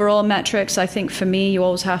say overall metrics, I think for me, you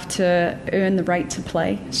always have to earn the right to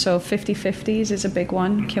play. So 50-50s is a big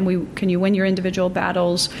one. Can you win your individual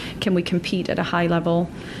battles? Can we compete at a high level?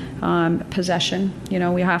 Possession, you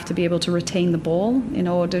know, we have to be able to retain the ball in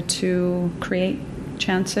order to create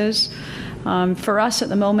chances. For us at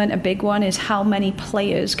the moment, a big one is how many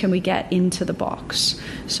players can we get into the box.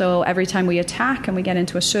 So every time we attack and we get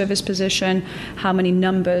into a service position, how many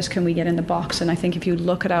numbers can we get in the box? And I think if you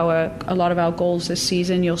look at a lot of our goals this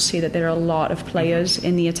season, you'll see that there are a lot of players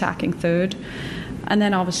in the attacking third. And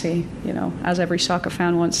then obviously, you know, as every soccer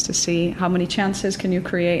fan wants to see, how many chances can you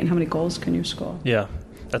create and how many goals can you score? Yeah,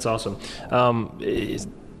 that's awesome.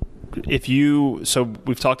 So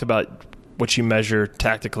we've talked about what you measure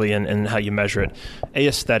tactically and how you measure it.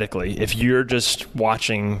 Aesthetically, if you're just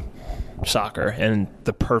watching soccer and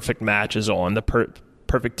the perfect match is on, the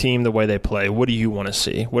perfect team, the way they play, what do you want to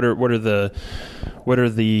see? What are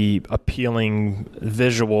the appealing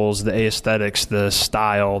visuals, the aesthetics, the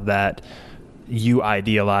style that you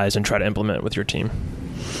idealize and try to implement with your team?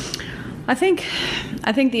 I think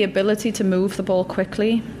the ability to move the ball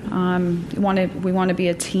quickly. We want to be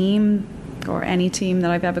a team, or any team that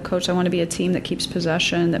I've ever coached, I want to be a team that keeps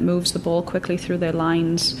possession, that moves the ball quickly through their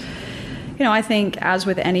lines. You know, I think as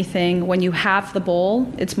with anything, when you have the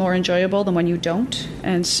ball, it's more enjoyable than when you don't.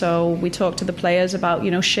 And so we talk to the players about, you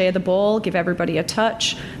know, share the ball, give everybody a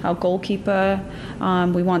touch. Our goalkeeper,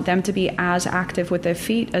 we want them to be as active with their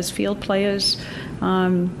feet as field players.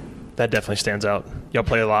 That definitely stands out. Y'all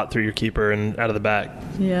play a lot through your keeper and out of the back.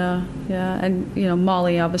 Yeah. And, you know,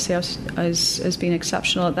 Molly obviously has been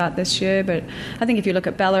exceptional at that this year. But I think if you look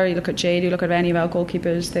at Bella, you look at Jade, you look at any of our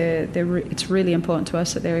goalkeepers, it's really important to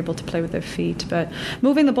us that they're able to play with their feet. But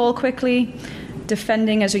moving the ball quickly,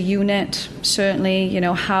 defending as a unit, certainly, you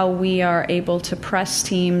know, how we are able to press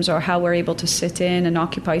teams or how we're able to sit in and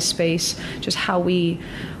occupy space, just how we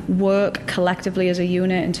work collectively as a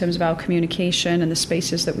unit in terms of our communication and the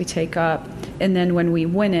spaces that we take up. And then when we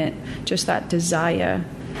win it, just that desire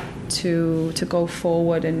to go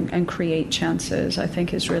forward and create chances, I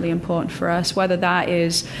think is really important for us, whether that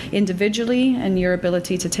is individually and your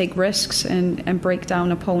ability to take risks and break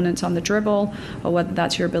down opponents on the dribble, or whether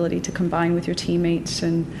that's your ability to combine with your teammates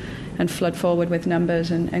and flood forward with numbers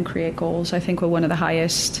and create goals. I think we're one of the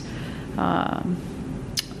highest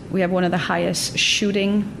we have one of the highest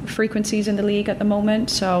shooting frequencies in the league at the moment.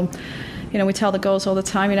 So, you know, we tell the girls all the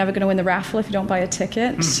time, you're never going to win the raffle if you don't buy a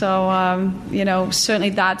ticket. So, you know, certainly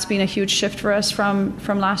that's been a huge shift for us from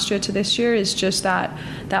last year to this year, is just that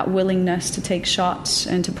willingness to take shots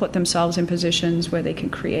and to put themselves in positions where they can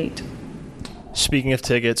create. Speaking of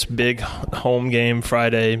tickets, big home game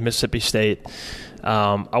Friday, Mississippi State.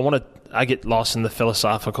 I get lost in the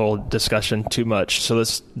philosophical discussion too much, so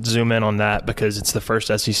let's zoom in on that because it's the first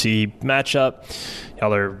SEC matchup.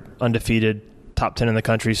 Y'all are undefeated, top 10 in the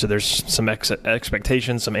country, so there's some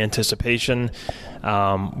expectation, some anticipation.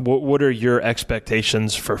 What are your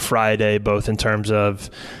expectations for Friday, both in terms of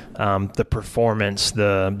the performance,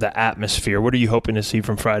 the atmosphere? What are you hoping to see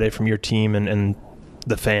from Friday from your team and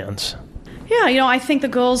the fans? Yeah, I think the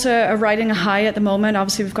girls are riding a high at the moment.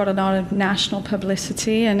 Obviously, we've got a lot of national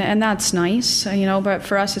publicity, and that's nice, but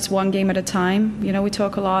for us, it's one game at a time. We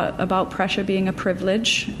talk a lot about pressure being a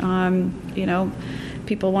privilege.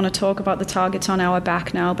 People want to talk about the targets on our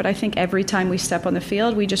back now, but I think every time we step on the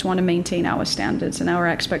field, we just want to maintain our standards and our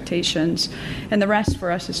expectations. And the rest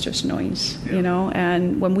for us is just noise,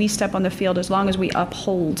 And when we step on the field, as long as we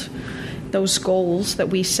uphold those goals that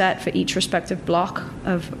we set for each respective block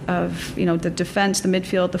of the defense, the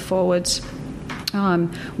midfield, the forwards,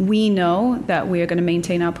 we know that we are going to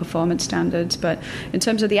maintain our performance standards. But in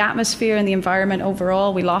terms of the atmosphere and the environment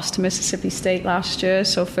overall, we lost to Mississippi State last year,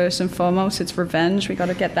 so first and foremost, it's revenge. We got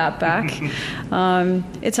to get that back.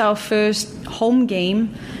 It's our first home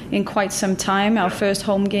game in quite some time, our first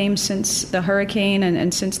home game since the hurricane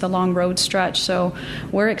and since the long road stretch. So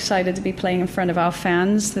we're excited to be playing in front of our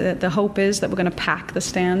fans. The hope is that we're going to pack the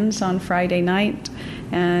stands on Friday night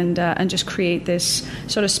and just create this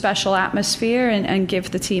sort of special atmosphere and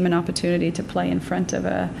give the team an opportunity to play in front of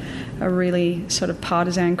a really sort of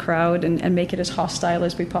partisan crowd and make it as hostile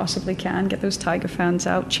as we possibly can. Get those Tiger fans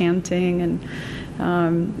out chanting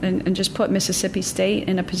and just put Mississippi State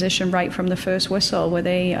in a position right from the first whistle where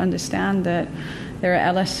they understand that they're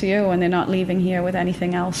at LSU and they're not leaving here with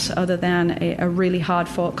anything else other than a really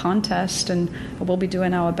hard-fought contest. And we'll be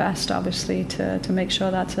doing our best, obviously, to make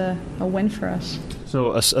sure that's a win for us.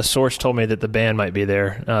 So a source told me that the band might be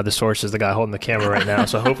there. The source is the guy holding the camera right now.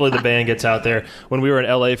 So hopefully the band gets out there. When we were in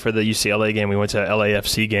L.A. for the UCLA game, we went to an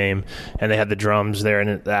LAFC game, and they had the drums there,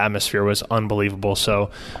 and the atmosphere was unbelievable. So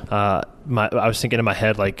I was thinking in my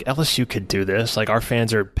head, like, LSU could do this. Like, our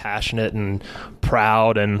fans are passionate and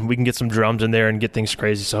proud, and we can get some drums in there and get things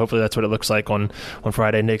crazy. So hopefully that's what it looks like on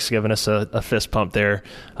Friday. Nick's giving us a fist pump there.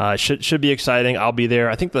 Should be exciting. I'll be there.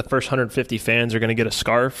 I think the first 150 fans are going to get a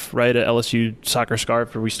scarf, right, a LSU soccer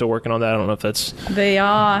scarf. Are we still working on that? I don't know if that's... They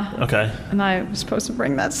are. Okay. And I was supposed to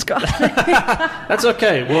bring that scarf. That's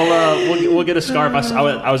okay. We'll get a scarf.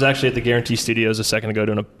 I was actually at the Guarantee Studios a second ago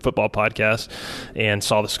doing a football podcast and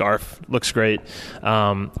saw the scarf. Looks great.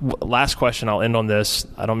 Last question. I'll end on this.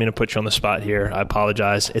 I don't mean to put you on the spot here. I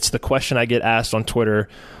apologize. It's the question I get asked on Twitter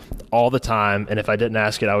all the time, and if I didn't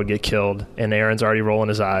ask it, I would get killed. And Aaron's already rolling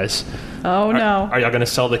his eyes. Oh, no. Are y'all going to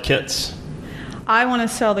sell the kits? I want to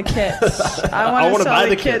sell the kits. I want to sell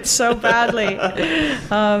the kits so badly.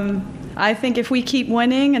 I think if we keep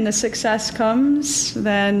winning and the success comes,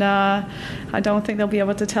 then I don't think they'll be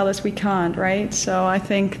able to tell us we can't, right? So I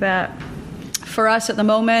think that for us at the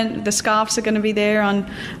moment, the scarves are going to be there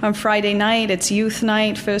on Friday night. It's youth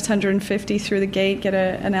night, first 150 through the gate, get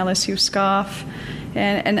an LSU scarf.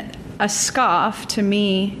 And a scarf, to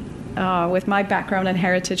me, with my background and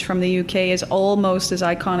heritage from the UK, is almost as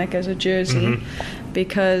iconic as a jersey,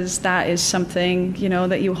 because that is something,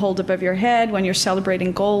 that you hold above your head when you're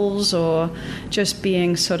celebrating goals or just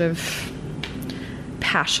being sort of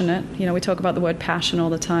passionate. We talk about the word passion all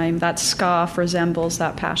the time. That scarf resembles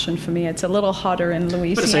that passion for me. It's a little hotter in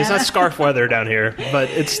Louisiana. It's not scarf weather down here, but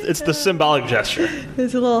it's the symbolic gesture.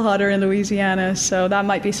 It's a little hotter in Louisiana, so that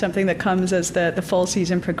might be something that comes as the fall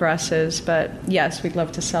season progresses. But yes, we'd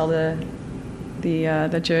love to sell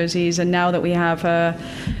the jerseys. And now that we have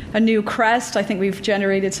a new crest, I think we've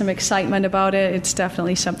generated some excitement about it. It's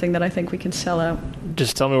definitely something that I think we can sell out.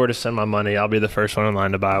 Just tell me where to send my money. I'll be the first one in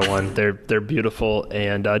line to buy one. They're beautiful,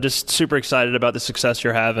 and just super excited about the success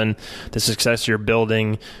you're having, the success you're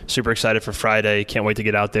building. Super excited for Friday. Can't wait to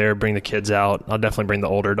get out there, bring the kids out. I'll definitely bring the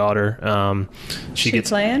older daughter. She's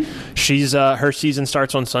playing? She's her season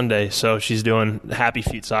starts on Sunday, so she's doing Happy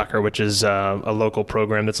Feet Soccer, which is a local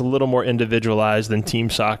program that's a little more individualized than team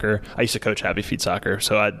soccer. I used to coach Happy Feet Soccer,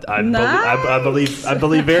 so I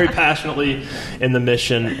believe very passionately in the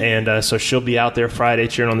mission, and so she'll be out there Friday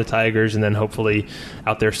cheering on the Tigers, and then hopefully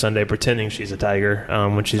out there Sunday pretending she's a Tiger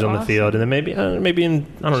when she's on the field, and then maybe in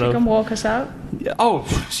I don't know. She can walk us out. Oh,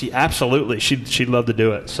 she absolutely. She'd love to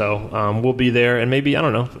do it. So we'll be there, and maybe I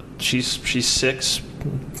don't know. She's 6.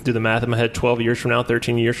 Do the math in my head. 12 years from now,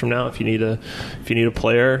 13 years from now, if you need a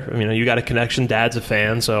player, you got a connection. Dad's a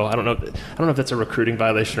fan, so I don't know if that's a recruiting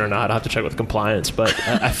violation or not. I'll have to check with compliance, but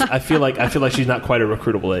I feel like she's not quite a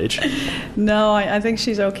recruitable age. No, I think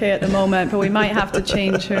she's okay at the moment, but we might have to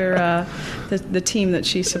change her the team that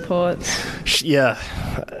she supports. Yeah,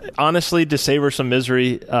 honestly, to save her some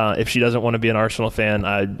misery, if she doesn't want to be an Arsenal fan,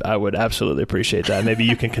 I would absolutely appreciate that. Maybe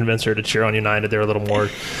you can convince her to cheer on United. They're a little more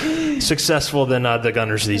successful than the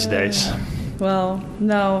Gunners these days. Well,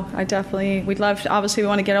 no, we'd love to, obviously we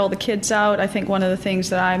want to get all the kids out. I think one of the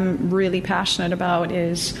things that I'm really passionate about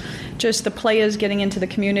is just the players getting into the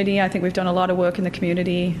community. I think we've done a lot of work in the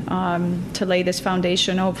community to lay this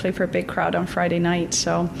foundation, hopefully for a big crowd on Friday night.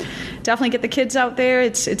 So definitely get the kids out there.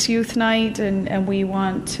 It's youth night, and we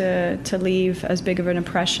want to leave as big of an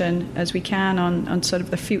impression as we can on sort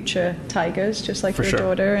of the future Tigers, just like your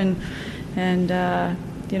daughter. And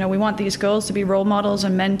we want these girls to be role models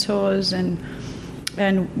and mentors and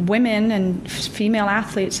women and female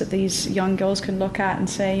athletes that these young girls can look at and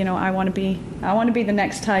say, I want to be the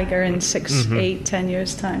next Tiger in 6, 8, 10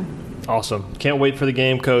 years' time. Awesome. Can't wait for the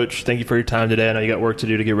game, Coach. Thank you for your time today. I know you got work to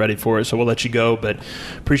do to get ready for it, so we'll let you go, but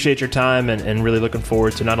appreciate your time and really looking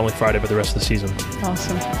forward to not only Friday, but the rest of the season.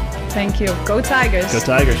 Awesome. Thank you. Go Tigers. Go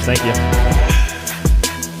Tigers. Thank you.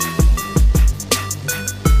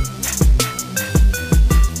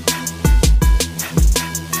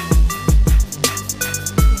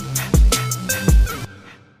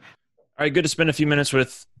 All right, good to spend a few minutes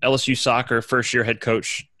with LSU soccer first-year head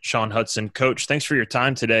coach Shawn Hudson. Coach, thanks for your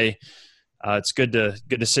time today. It's good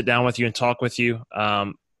to sit down with you and talk with you.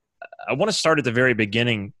 I want to start at the very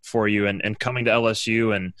beginning for you and coming to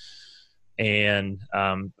LSU and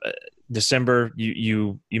December.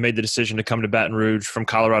 You made the decision to come to Baton Rouge from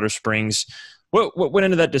Colorado Springs. What went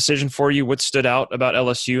into that decision for you? What stood out about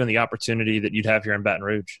LSU and the opportunity that you'd have here in Baton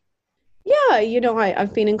Rouge? Yeah,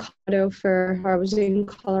 I've been in I was in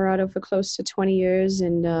Colorado for close to 20 years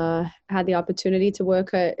and had the opportunity to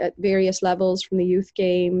work at various levels from the youth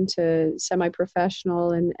game to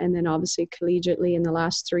semi-professional and then obviously collegiately in the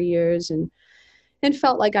last 3 years and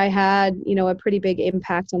felt like I had, a pretty big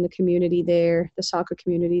impact on the community there, the soccer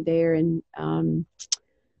community there. And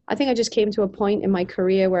I think I just came to a point in my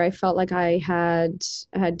career where I felt like I had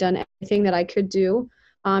done everything that I could do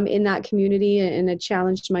in that community and had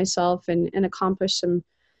challenged myself and accomplished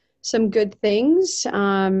some good things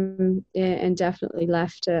and definitely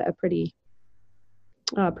left a pretty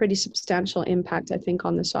substantial impact, I think,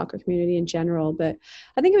 on the soccer community in general. But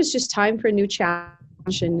I think it was just time for a new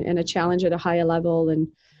challenge and a challenge at a higher level. And,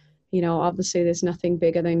 obviously there's nothing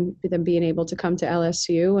bigger than being able to come to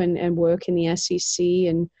LSU and work in the SEC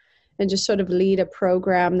and just sort of lead a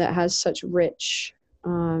program that has such rich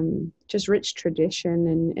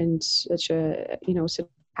tradition and such a, sort of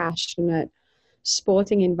passionate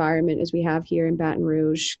sporting environment as we have here in Baton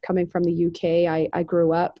Rouge. Coming from the UK, I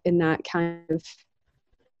grew up in that kind of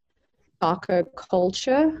soccer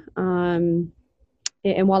culture.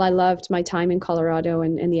 And while I loved my time in Colorado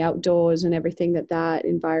and the outdoors and everything that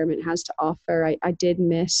environment has to offer, I did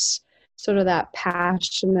miss sort of that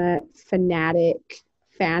passionate, fanatic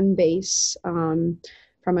fan base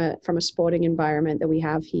from a sporting environment that we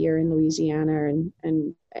have here in Louisiana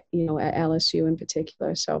and at LSU in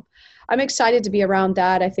particular. So I'm excited to be around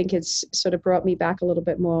that. I think it's sort of brought me back a little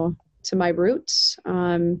bit more to my roots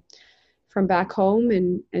from back home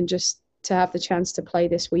and just to have the chance to play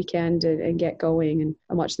this weekend and get going and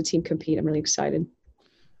watch the team compete. I'm really excited.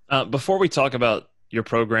 Before we talk about your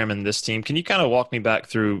program and this team, can you kind of walk me back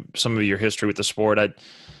through some of your history with the sport?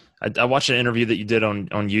 I watched an interview that you did on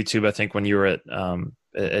YouTube, I think, when you were at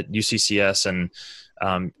UCCS, and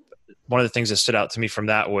one of the things that stood out to me from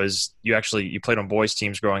that was you played on boys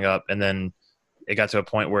teams growing up, and then it got to a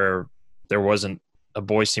point where there wasn't a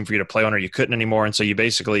boys team for you to play on, or you couldn't anymore, and so you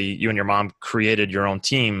and your mom created your own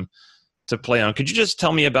team to play on. Could you just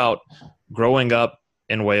tell me about growing up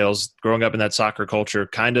in Wales, growing up in that soccer culture,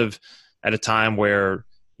 kind of at a time where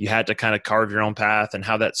you had to kind of carve your own path, and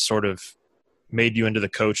how that sort of made you into the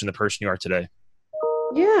coach and the person you are today?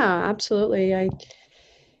 Yeah, absolutely. I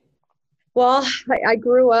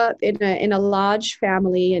grew up in a large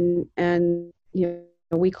family and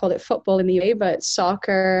we called it football in the UK, but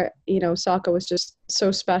soccer was just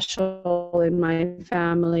so special in my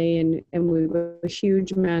family and we were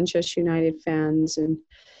huge Manchester United fans. And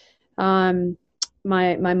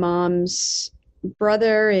my mom's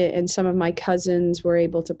brother and some of my cousins were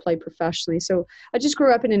able to play professionally. So I just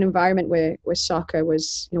grew up in an environment where soccer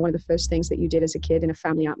was, one of the first things that you did as a kid in a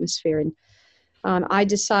family atmosphere. And I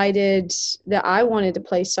decided that I wanted to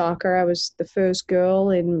play soccer. I was the first girl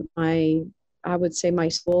in my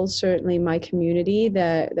school, certainly my community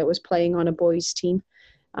that was playing on a boys team.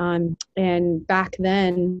 And back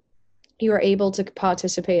then you were able to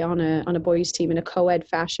participate on a boys team in a co-ed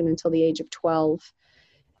fashion until the age of 12.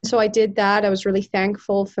 So I did that. I was really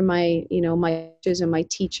thankful for my coaches and my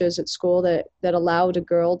teachers at school that allowed a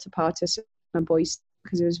girl to participate in a boys team,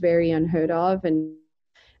 because it was very unheard of. And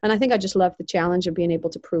I think I just loved the challenge of being able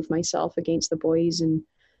to prove myself against the boys. And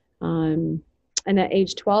And at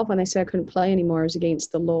age 12, when they said I couldn't play anymore, it was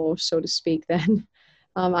against the law, so to speak, then.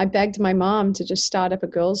 I begged my mom to just start up a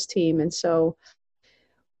girls' team. And so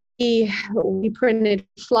we printed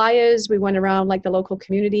flyers. We went around like the local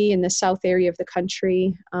community in the south area of the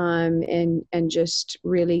country, and just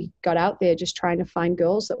really got out there just trying to find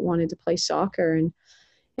girls that wanted to play soccer.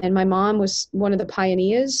 And my mom was one of the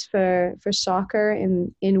pioneers for soccer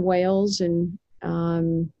in Wales. And,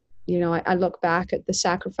 you know, I look back at the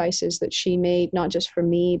sacrifices that she made, not just for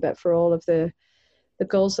me, but for all of the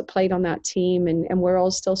girls that played on that team. And we're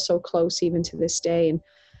all still so close even to this day. And,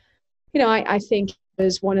 you know, I think it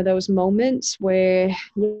was one of those moments where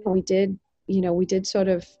we did sort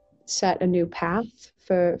of set a new path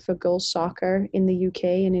for girls soccer in the UK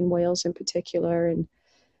and in Wales in particular. And,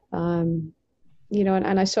 you know,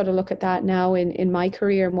 and I sort of look at that now in my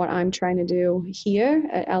career and what I'm trying to do here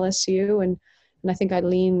at LSU. And I think I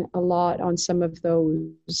lean a lot on some of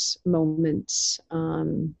those moments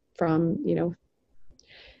from, you know,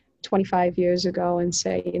 25 years ago and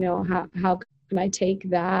say, you know, how can I take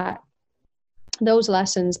those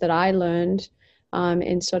lessons that I learned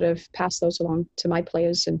and sort of pass those along to my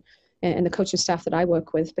players and the coaching staff that I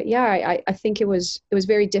work with. But yeah, I think it was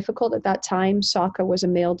very difficult at that time. Soccer was a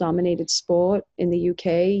male-dominated sport in the UK.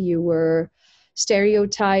 You were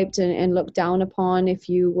stereotyped and looked down upon if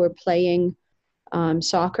you were playing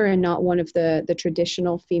soccer and not one of the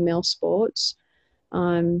traditional female sports.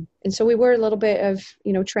 And so we were a little bit of,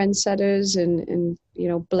 you know, trendsetters and you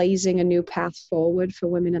know, blazing a new path forward for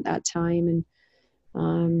women at that time.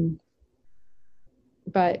 And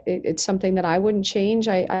but it's something that I wouldn't change.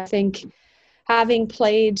 I think having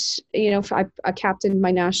played, you know, I captained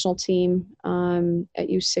my national team at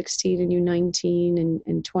U16 and U19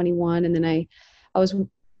 and 21. And then I was,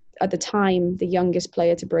 at the time, the youngest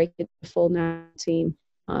player to break the full national team.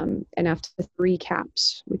 And after 3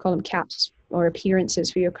 caps, we call them caps or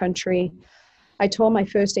appearances for your country, I tore my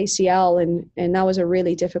first ACL, and that was a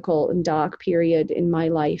really difficult and dark period in my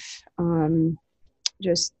life.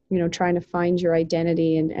 Just, you know, trying to find your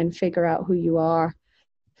identity and figure out who you are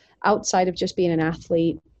outside of just being an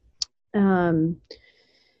athlete. And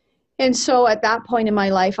so at that point in my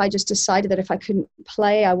life, I just decided that if I couldn't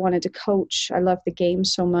play, I wanted to coach. I loved the game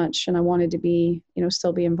so much, and I wanted to be, you know,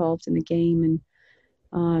 still be involved in the game.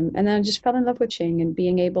 And then I just fell in love with coaching and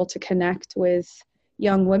being able to connect with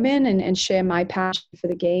young women and share my passion for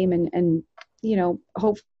the game and you know,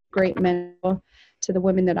 hope great mentor to the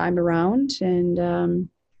women that I'm around. And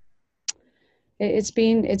it's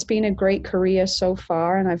been a great career so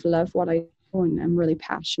far, and I've loved what I do, and I'm really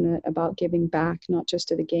passionate about giving back, not just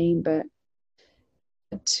to the game, but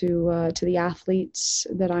to the athletes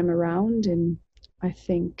that I'm around. And I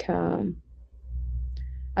think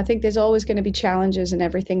there's always going to be challenges in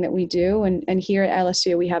everything that we do. And here at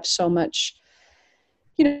LSU, we have so much,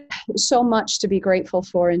 you know, so much to be grateful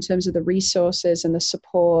for in terms of the resources and the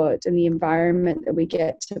support and the environment that we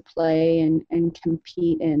get to play and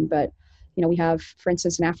compete in. But, you know, we have, for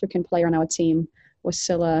instance, an African player on our team,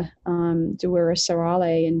 Wasila Duwira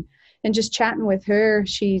Sarale, and just chatting with her,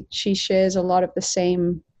 she shares a lot of the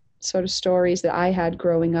same sort of stories that I had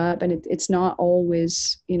growing up. And it's not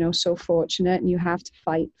always, you know, so fortunate, and you have to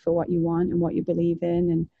fight for what you want and what you believe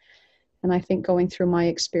in. And I think going through my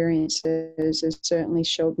experiences has certainly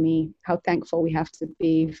showed me how thankful we have to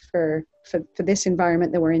be for this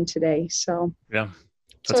environment that we're in today. So yeah,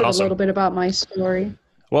 that's sort of awesome. A little bit about my story.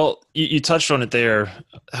 Well, you touched on it there,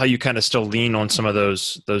 how you kind of still lean on some of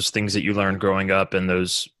those things that you learned growing up and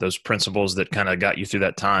those principles that kind of got you through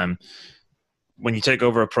that time. When you take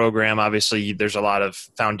over a program, obviously there's a lot of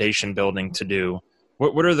foundation building to do.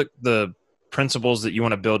 What are the principles that you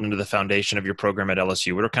want to build into the foundation of your program at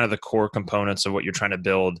LSU? What are kind of the core components of what you're trying to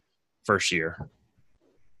build first year?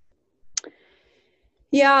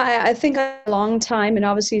 Yeah, I think a long time, and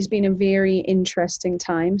obviously it's been a very interesting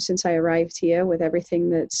time since I arrived here with everything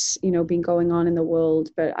that's, you know, been going on in the world.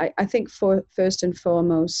 But I think first and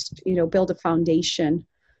foremost, you know, build a foundation.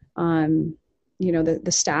 You know,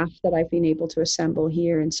 the staff that I've been able to assemble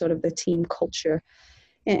here and sort of the team culture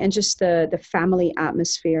and just the family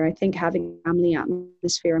atmosphere. I think having a family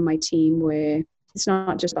atmosphere on my team where it's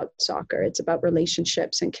not just about soccer, it's about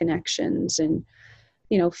relationships and connections and,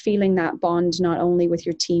 you know, feeling that bond not only with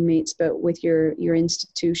your teammates, but with your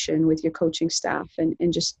institution, with your coaching staff, and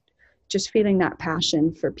just feeling that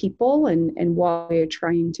passion for people and what we're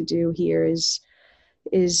trying to do here is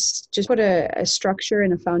just put a structure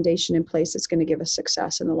and a foundation in place that's going to give us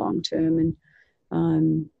success in the long term.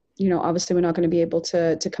 And, you know, obviously we're not going to be able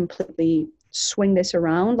to completely swing this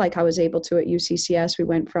around like I was able to at UCCS. We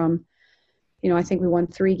went from, I think we won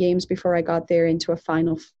 3 games before I got there into a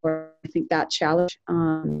Final Four. I think that challenge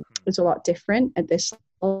is a lot different at this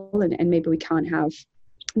level, and maybe we can't have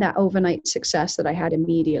that overnight success that I had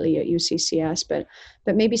immediately at UCCS,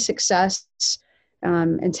 but maybe success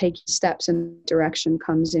and taking steps in direction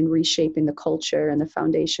comes in reshaping the culture and the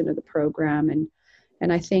foundation of the program.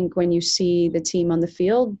 And I think when you see the team on the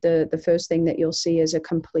field, the first thing that you'll see is a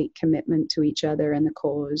complete commitment to each other and the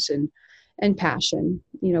cause, and passion,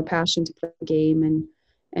 passion to play the game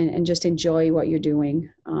and just enjoy what you're doing,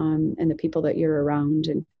 and the people that you're around.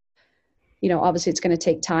 And, obviously it's going to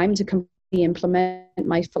take time to completely implement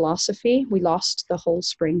my philosophy. We lost the whole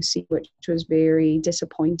spring season, which was very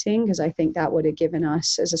disappointing, because I think that would have given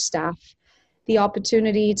us as a staff the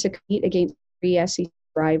opportunity to compete against 3 SEC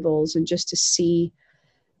rivals and just to see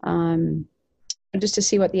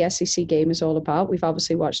what the SEC game is all about. We've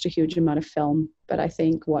obviously watched a huge amount of film, but I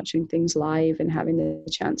think watching things live and having the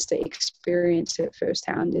chance to experience it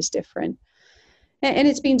firsthand is different. And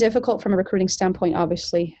it's been difficult from a recruiting standpoint,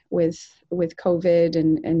 obviously, with COVID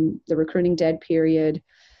and the recruiting dead period.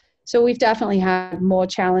 So we've definitely had more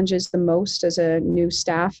challenges than most as a new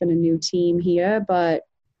staff and a new team here. But,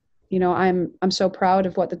 I'm so proud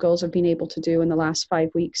of what the girls have been able to do in the last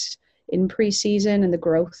 5 weeks in preseason and the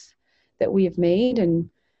growth that we have made.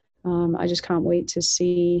 And I just can't wait to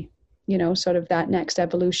see, sort of that next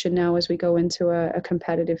evolution now as we go into a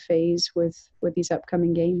competitive phase with these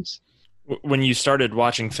upcoming games. When you started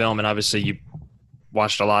watching film, and obviously you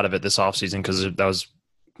watched a lot of it this offseason because that was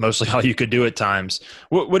mostly all you could do at times,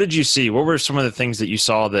 what did you see? What were some of the things that you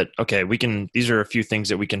saw that, okay, these are a few things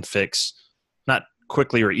that we can fix, not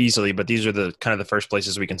quickly or easily, but these are the kind of the first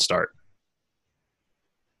places we can start?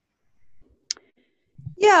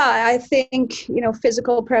 Yeah, I think,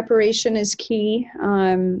 physical preparation is key.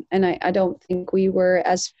 And I don't think we were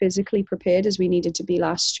as physically prepared as we needed to be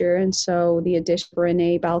last year. And so the addition of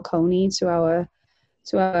Renee Balconi to our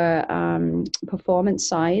performance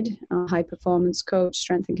side, high performance coach,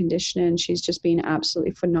 strength and conditioning, she's just been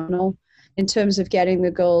absolutely phenomenal in terms of getting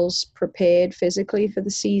the girls prepared physically for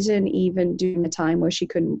the season, even during a time where she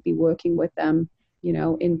couldn't be working with them,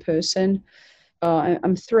 in person.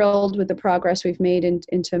 I'm thrilled with the progress we've made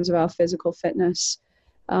in terms of our physical fitness.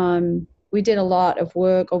 We did a lot of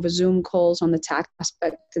work over Zoom calls on the tactical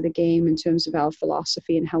aspect of the game in terms of our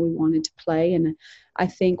philosophy and how we wanted to play. And I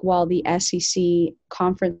think while the SEC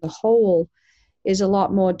conference as a whole is a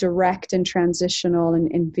lot more direct and transitional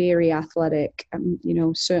and very athletic,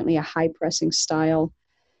 certainly a high pressing style.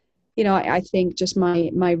 I think just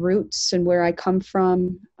my roots and where I come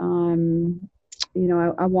from,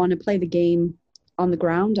 I want to play the game on the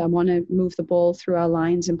ground. I want to move the ball through our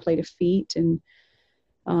lines and play to feet. And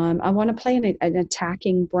I want to play an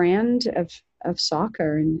attacking brand of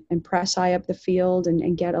soccer and press high up the field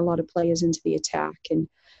and get a lot of players into the attack. And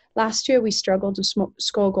last year we struggled to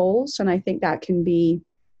score goals. And I think that can be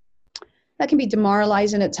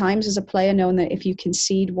demoralizing at times as a player, knowing that if you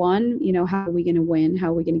concede one, how are we going to win? How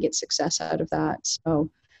are we going to get success out of that?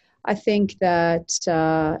 So I think that, it's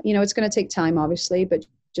going to take time, obviously, but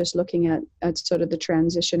just looking at sort of the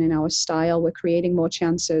transition in our style, we're creating more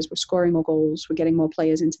chances, we're scoring more goals, we're getting more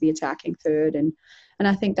players into the attacking third. And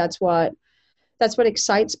I think that's what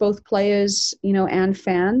excites both players, and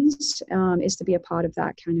fans, is to be a part of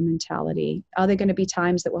that kind of mentality. Are there going to be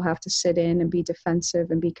times that we'll have to sit in and be defensive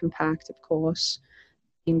and be compact? Of course,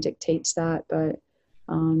 the game dictates that. But,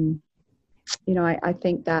 I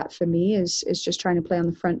think that for me is just trying to play on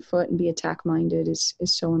the front foot and be attack minded is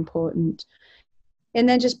so important. And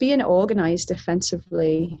then just being organized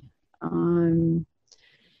defensively.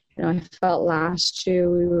 I felt last year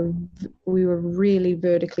we were really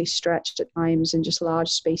vertically stretched at times in just large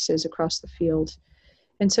spaces across the field.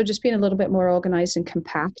 And so just being a little bit more organized and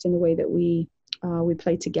compact in the way that we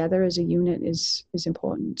play together as a unit is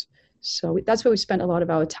important. So that's where we spent a lot of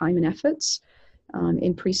our time and efforts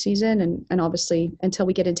in preseason. And obviously until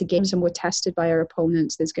we get into games and we're tested by our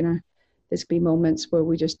opponents, there's going to be moments where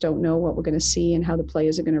we just don't know what we're going to see and how the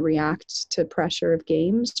players are going to react to pressure of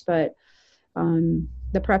games. But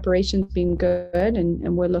the preparation's been good,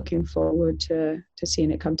 and we're looking forward to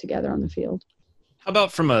seeing it come together on the field. How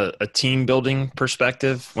about from a team building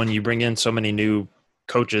perspective, when you bring in so many new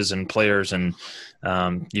coaches and players and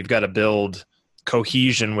you've got to build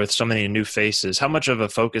cohesion with so many new faces? How much of a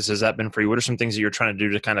focus has that been for you? What are some things that you're trying to do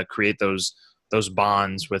to kind of create those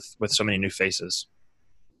bonds with so many new faces?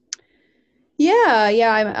 Yeah,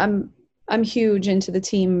 I'm huge into the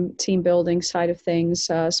team building side of things.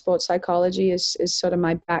 Sports psychology is sort of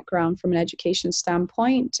my background from an education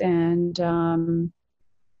standpoint, and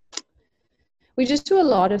we just do a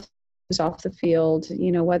lot of off the field,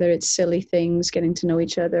 whether it's silly things, getting to know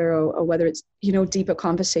each other, or whether it's, deeper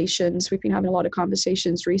conversations. We've been having a lot of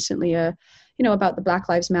conversations recently, about the Black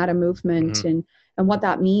Lives Matter movement and what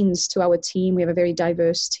that means to our team. We have a very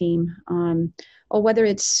diverse team. Or whether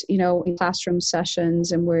it's, in classroom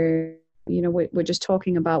sessions and we're just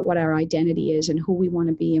talking about what our identity is and who we want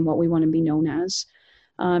to be and what we want to be known as.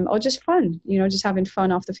 Or just fun, just having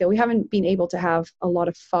fun off the field. We haven't been able to have a lot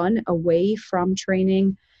of fun away from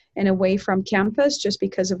training and away from campus just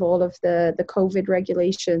because of all of the COVID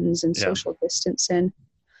regulations and social distancing.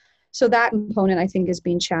 So that component, I think, has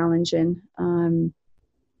been challenging.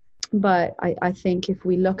 But I think if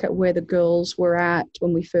we look at where the girls were at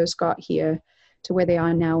when we first got here to where they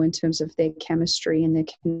are now in terms of their chemistry and their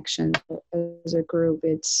connection as a group,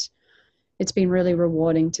 it's been really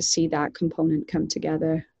rewarding to see that component come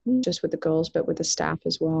together, not just with the girls, but with the staff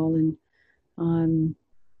as well. And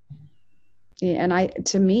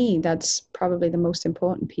to me, that's probably the most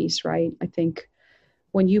important piece, right? I think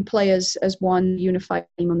when you play as one unified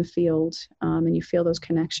team on the field, and you feel those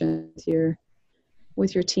connections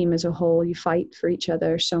with your team as a whole, you fight for each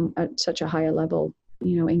other at such a higher level,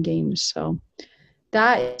 in games. So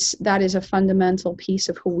that is a fundamental piece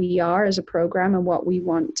of who we are as a program and what we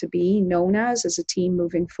want to be known as a team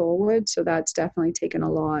moving forward. So that's definitely taken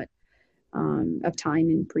a lot of time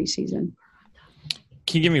in preseason.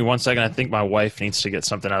 Can you give me 1 second? I think my wife needs to get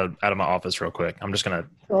something out of my office real quick. I'm just going to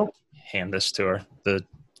hand this to her. The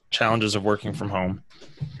challenges of working from home.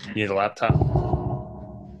 You need a laptop?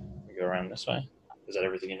 You go around this way. Is that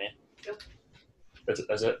everything you need? Yep.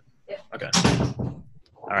 That's it? Yeah. Okay.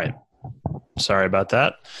 All right. Sorry about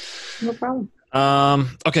that. No problem.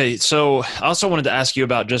 Okay, so I also wanted to ask you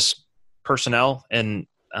about just personnel and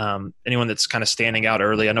anyone that's kind of standing out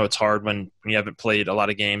early. I know it's hard when you haven't played a lot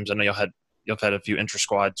of games. I know you've had a few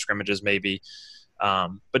intra-squad scrimmages maybe.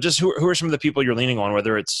 But just who are some of the people you're leaning on,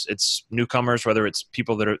 whether it's newcomers, whether it's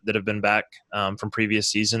people that have been back from previous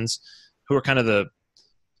seasons? Who are kind of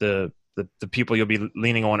the people you'll be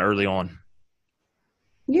leaning on early on?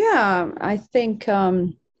 Yeah, I think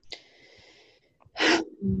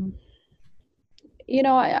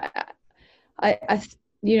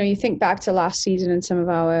you think back to last season and some of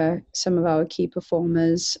our key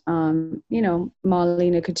performers.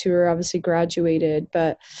 Marlena Couture obviously graduated,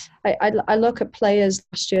 but I look at players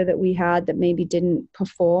last year that we had that maybe didn't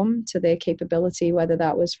perform to their capability, whether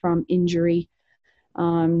that was from injury,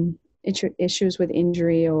 issues with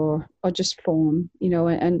injury or just form,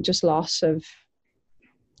 and just loss of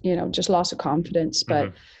confidence.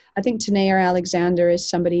 But I think Tanea Alexander is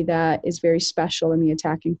somebody that is very special in the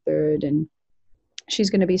attacking third, and she's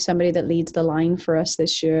going to be somebody that leads the line for us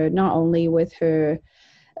this year, not only with her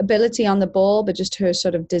ability on the ball, but just her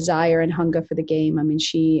sort of desire and hunger for the game. I mean,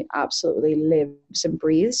 she absolutely lives and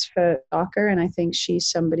breathes for soccer, and I think she's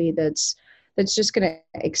somebody that's just going to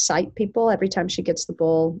excite people every time she gets the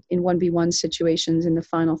ball in 1v1 situations in the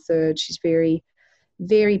final third. She's very,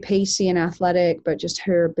 very pacey and athletic, but just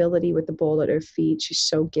her ability with the ball at her feet, she's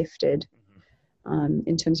so gifted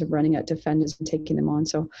in terms of running at defenders and taking them on.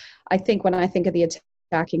 So I think when I think of the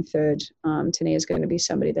attacking third, Tanea is going to be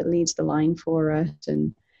somebody that leads the line for us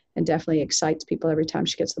and definitely excites people every time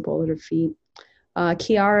she gets the ball at her feet.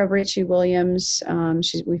 Kiara Ritchie-Williams,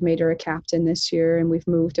 we've made her a captain this year, and we've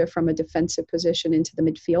moved her from a defensive position into the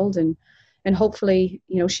midfield, and hopefully,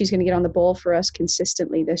 she's going to get on the ball for us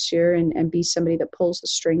consistently this year and be somebody that pulls the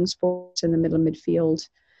strings for us in the middle of midfield.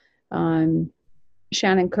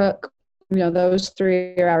 Shannon Cook, those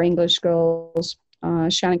three are our English girls.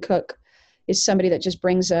 Shannon Cook is somebody that just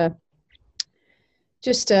brings a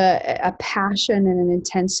passion and an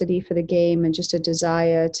intensity for the game and just a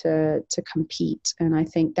desire to compete. And I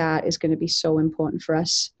think that is going to be so important for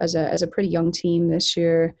us as a pretty young team this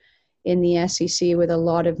year in the SEC with a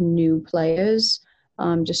lot of new players.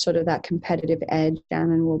 Just sort of that competitive edge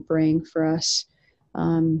Shannon will bring for us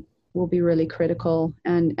will be really critical.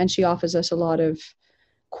 And she offers us a lot of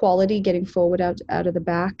quality getting forward out of the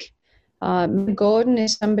back. Gordon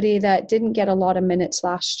is somebody that didn't get a lot of minutes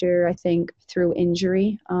last year, I think, through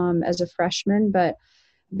injury as a freshman, but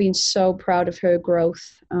being so proud of her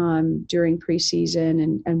growth during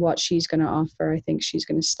preseason and what she's going to offer. I think she's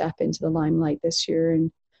going to step into the limelight this year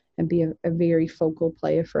and be a very focal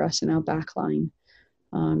player for us in our back line.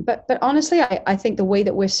 But honestly, I think the way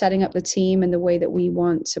that we're setting up the team and the way that we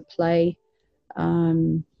want to play,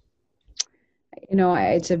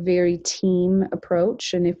 it's a very team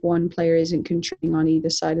approach. And if one player isn't contributing on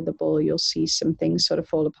either side of the ball, you'll see some things sort of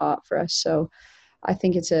fall apart for us. So I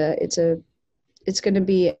think it's going to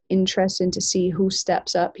be interesting to see who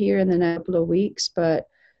steps up here in the next couple of weeks. But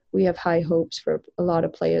we have high hopes for a lot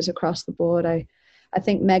of players across the board. I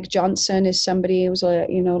think Meg Johnson is somebody who's a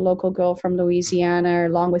local girl from Louisiana,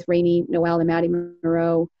 along with Rainey Noel and Maddie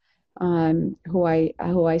Moreau, who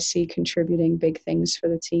I see contributing big things for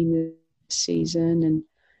the team this season.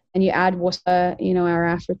 And you add Wusa, our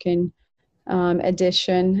African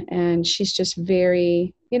addition, and she's just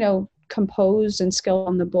very composed and skilled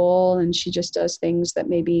on the ball, and she just does things that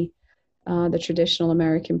maybe the traditional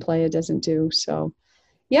American player doesn't do. So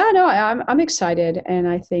yeah, no, I'm excited, and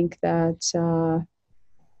I think that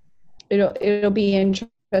it'll be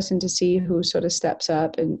interesting to see who sort of steps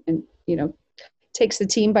up and takes the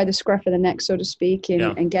team by the scruff of the neck, so to speak,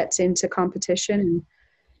 and gets into competition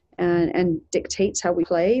and dictates how we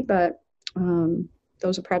play. But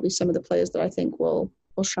those are probably some of the players that I think will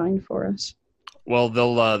shine for us. Well,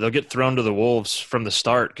 they'll get thrown to the wolves from the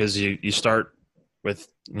start, because you start with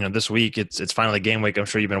this week. It's finally game week. I'm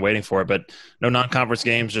sure you've been waiting for it, but no non-conference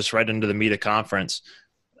games, just right into the meat of conference.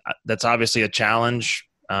 That's obviously a challenge.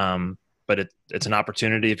 But it's an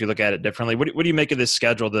opportunity if you look at it differently. What do you make of this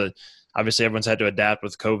schedule? Obviously, everyone's had to adapt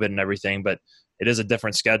with COVID and everything, but it is a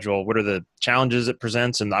different schedule. What are the challenges it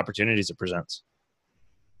presents and the opportunities it presents?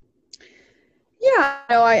 Yeah,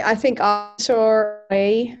 I think also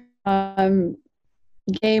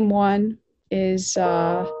game one is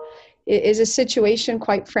a situation,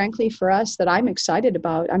 quite frankly, for us that I'm excited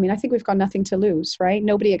about. I mean, I think we've got nothing to lose, right?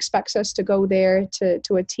 Nobody expects us to go there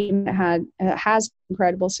to a team that has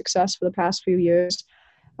incredible success for the past few years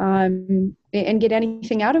and get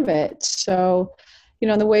anything out of it. So,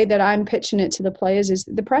 the way that I'm pitching it to the players is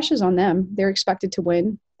the pressure's on them. They're expected to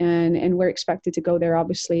win, and we're expected to go there,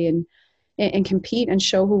 obviously, and compete and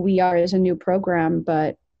show who we are as a new program.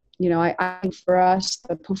 But I think for us,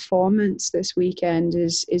 the performance this weekend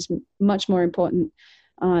is much more important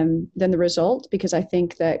than the result, because I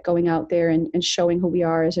think that going out there and showing who we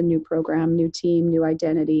are as a new program, new team, new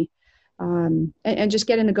identity, and just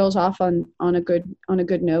getting the goals off on a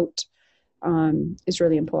good note is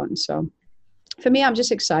really important. So for me, I'm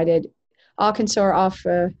just excited. Arkansas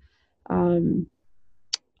offer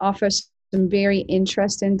some very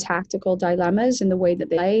interesting tactical dilemmas in the way that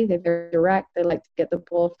they play. They're very direct. They like to get the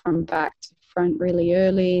ball from back to front really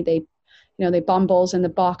early. They bomb balls in the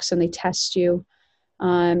box and they test you.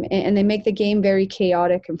 And they make the game very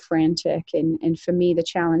chaotic and frantic. And for me, the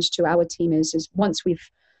challenge to our team is once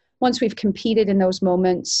we've competed in those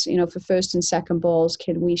moments, for first and second balls,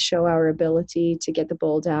 can we show our ability to get the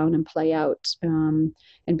ball down and play out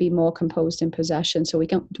and be more composed in possession, so we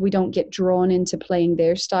don't get drawn into playing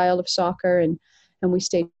their style of soccer and we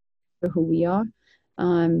stay for who we are.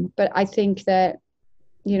 But I think that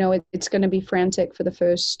it's going to be frantic for the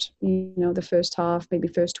first half, maybe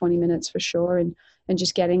first 20 minutes for sure, and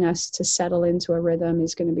just getting us to settle into a rhythm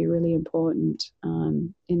is going to be really important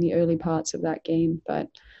in the early parts of that game. But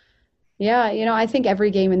yeah, I think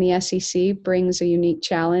every game in the SEC brings a unique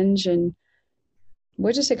challenge, and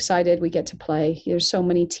we're just excited we get to play. There's so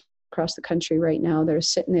many teams across the country right now that are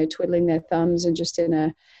sitting there twiddling their thumbs and just in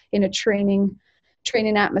a training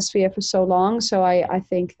atmosphere for so long. So I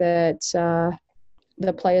think that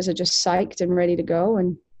the players are just psyched and ready to go,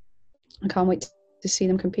 and I can't wait to see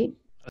them compete.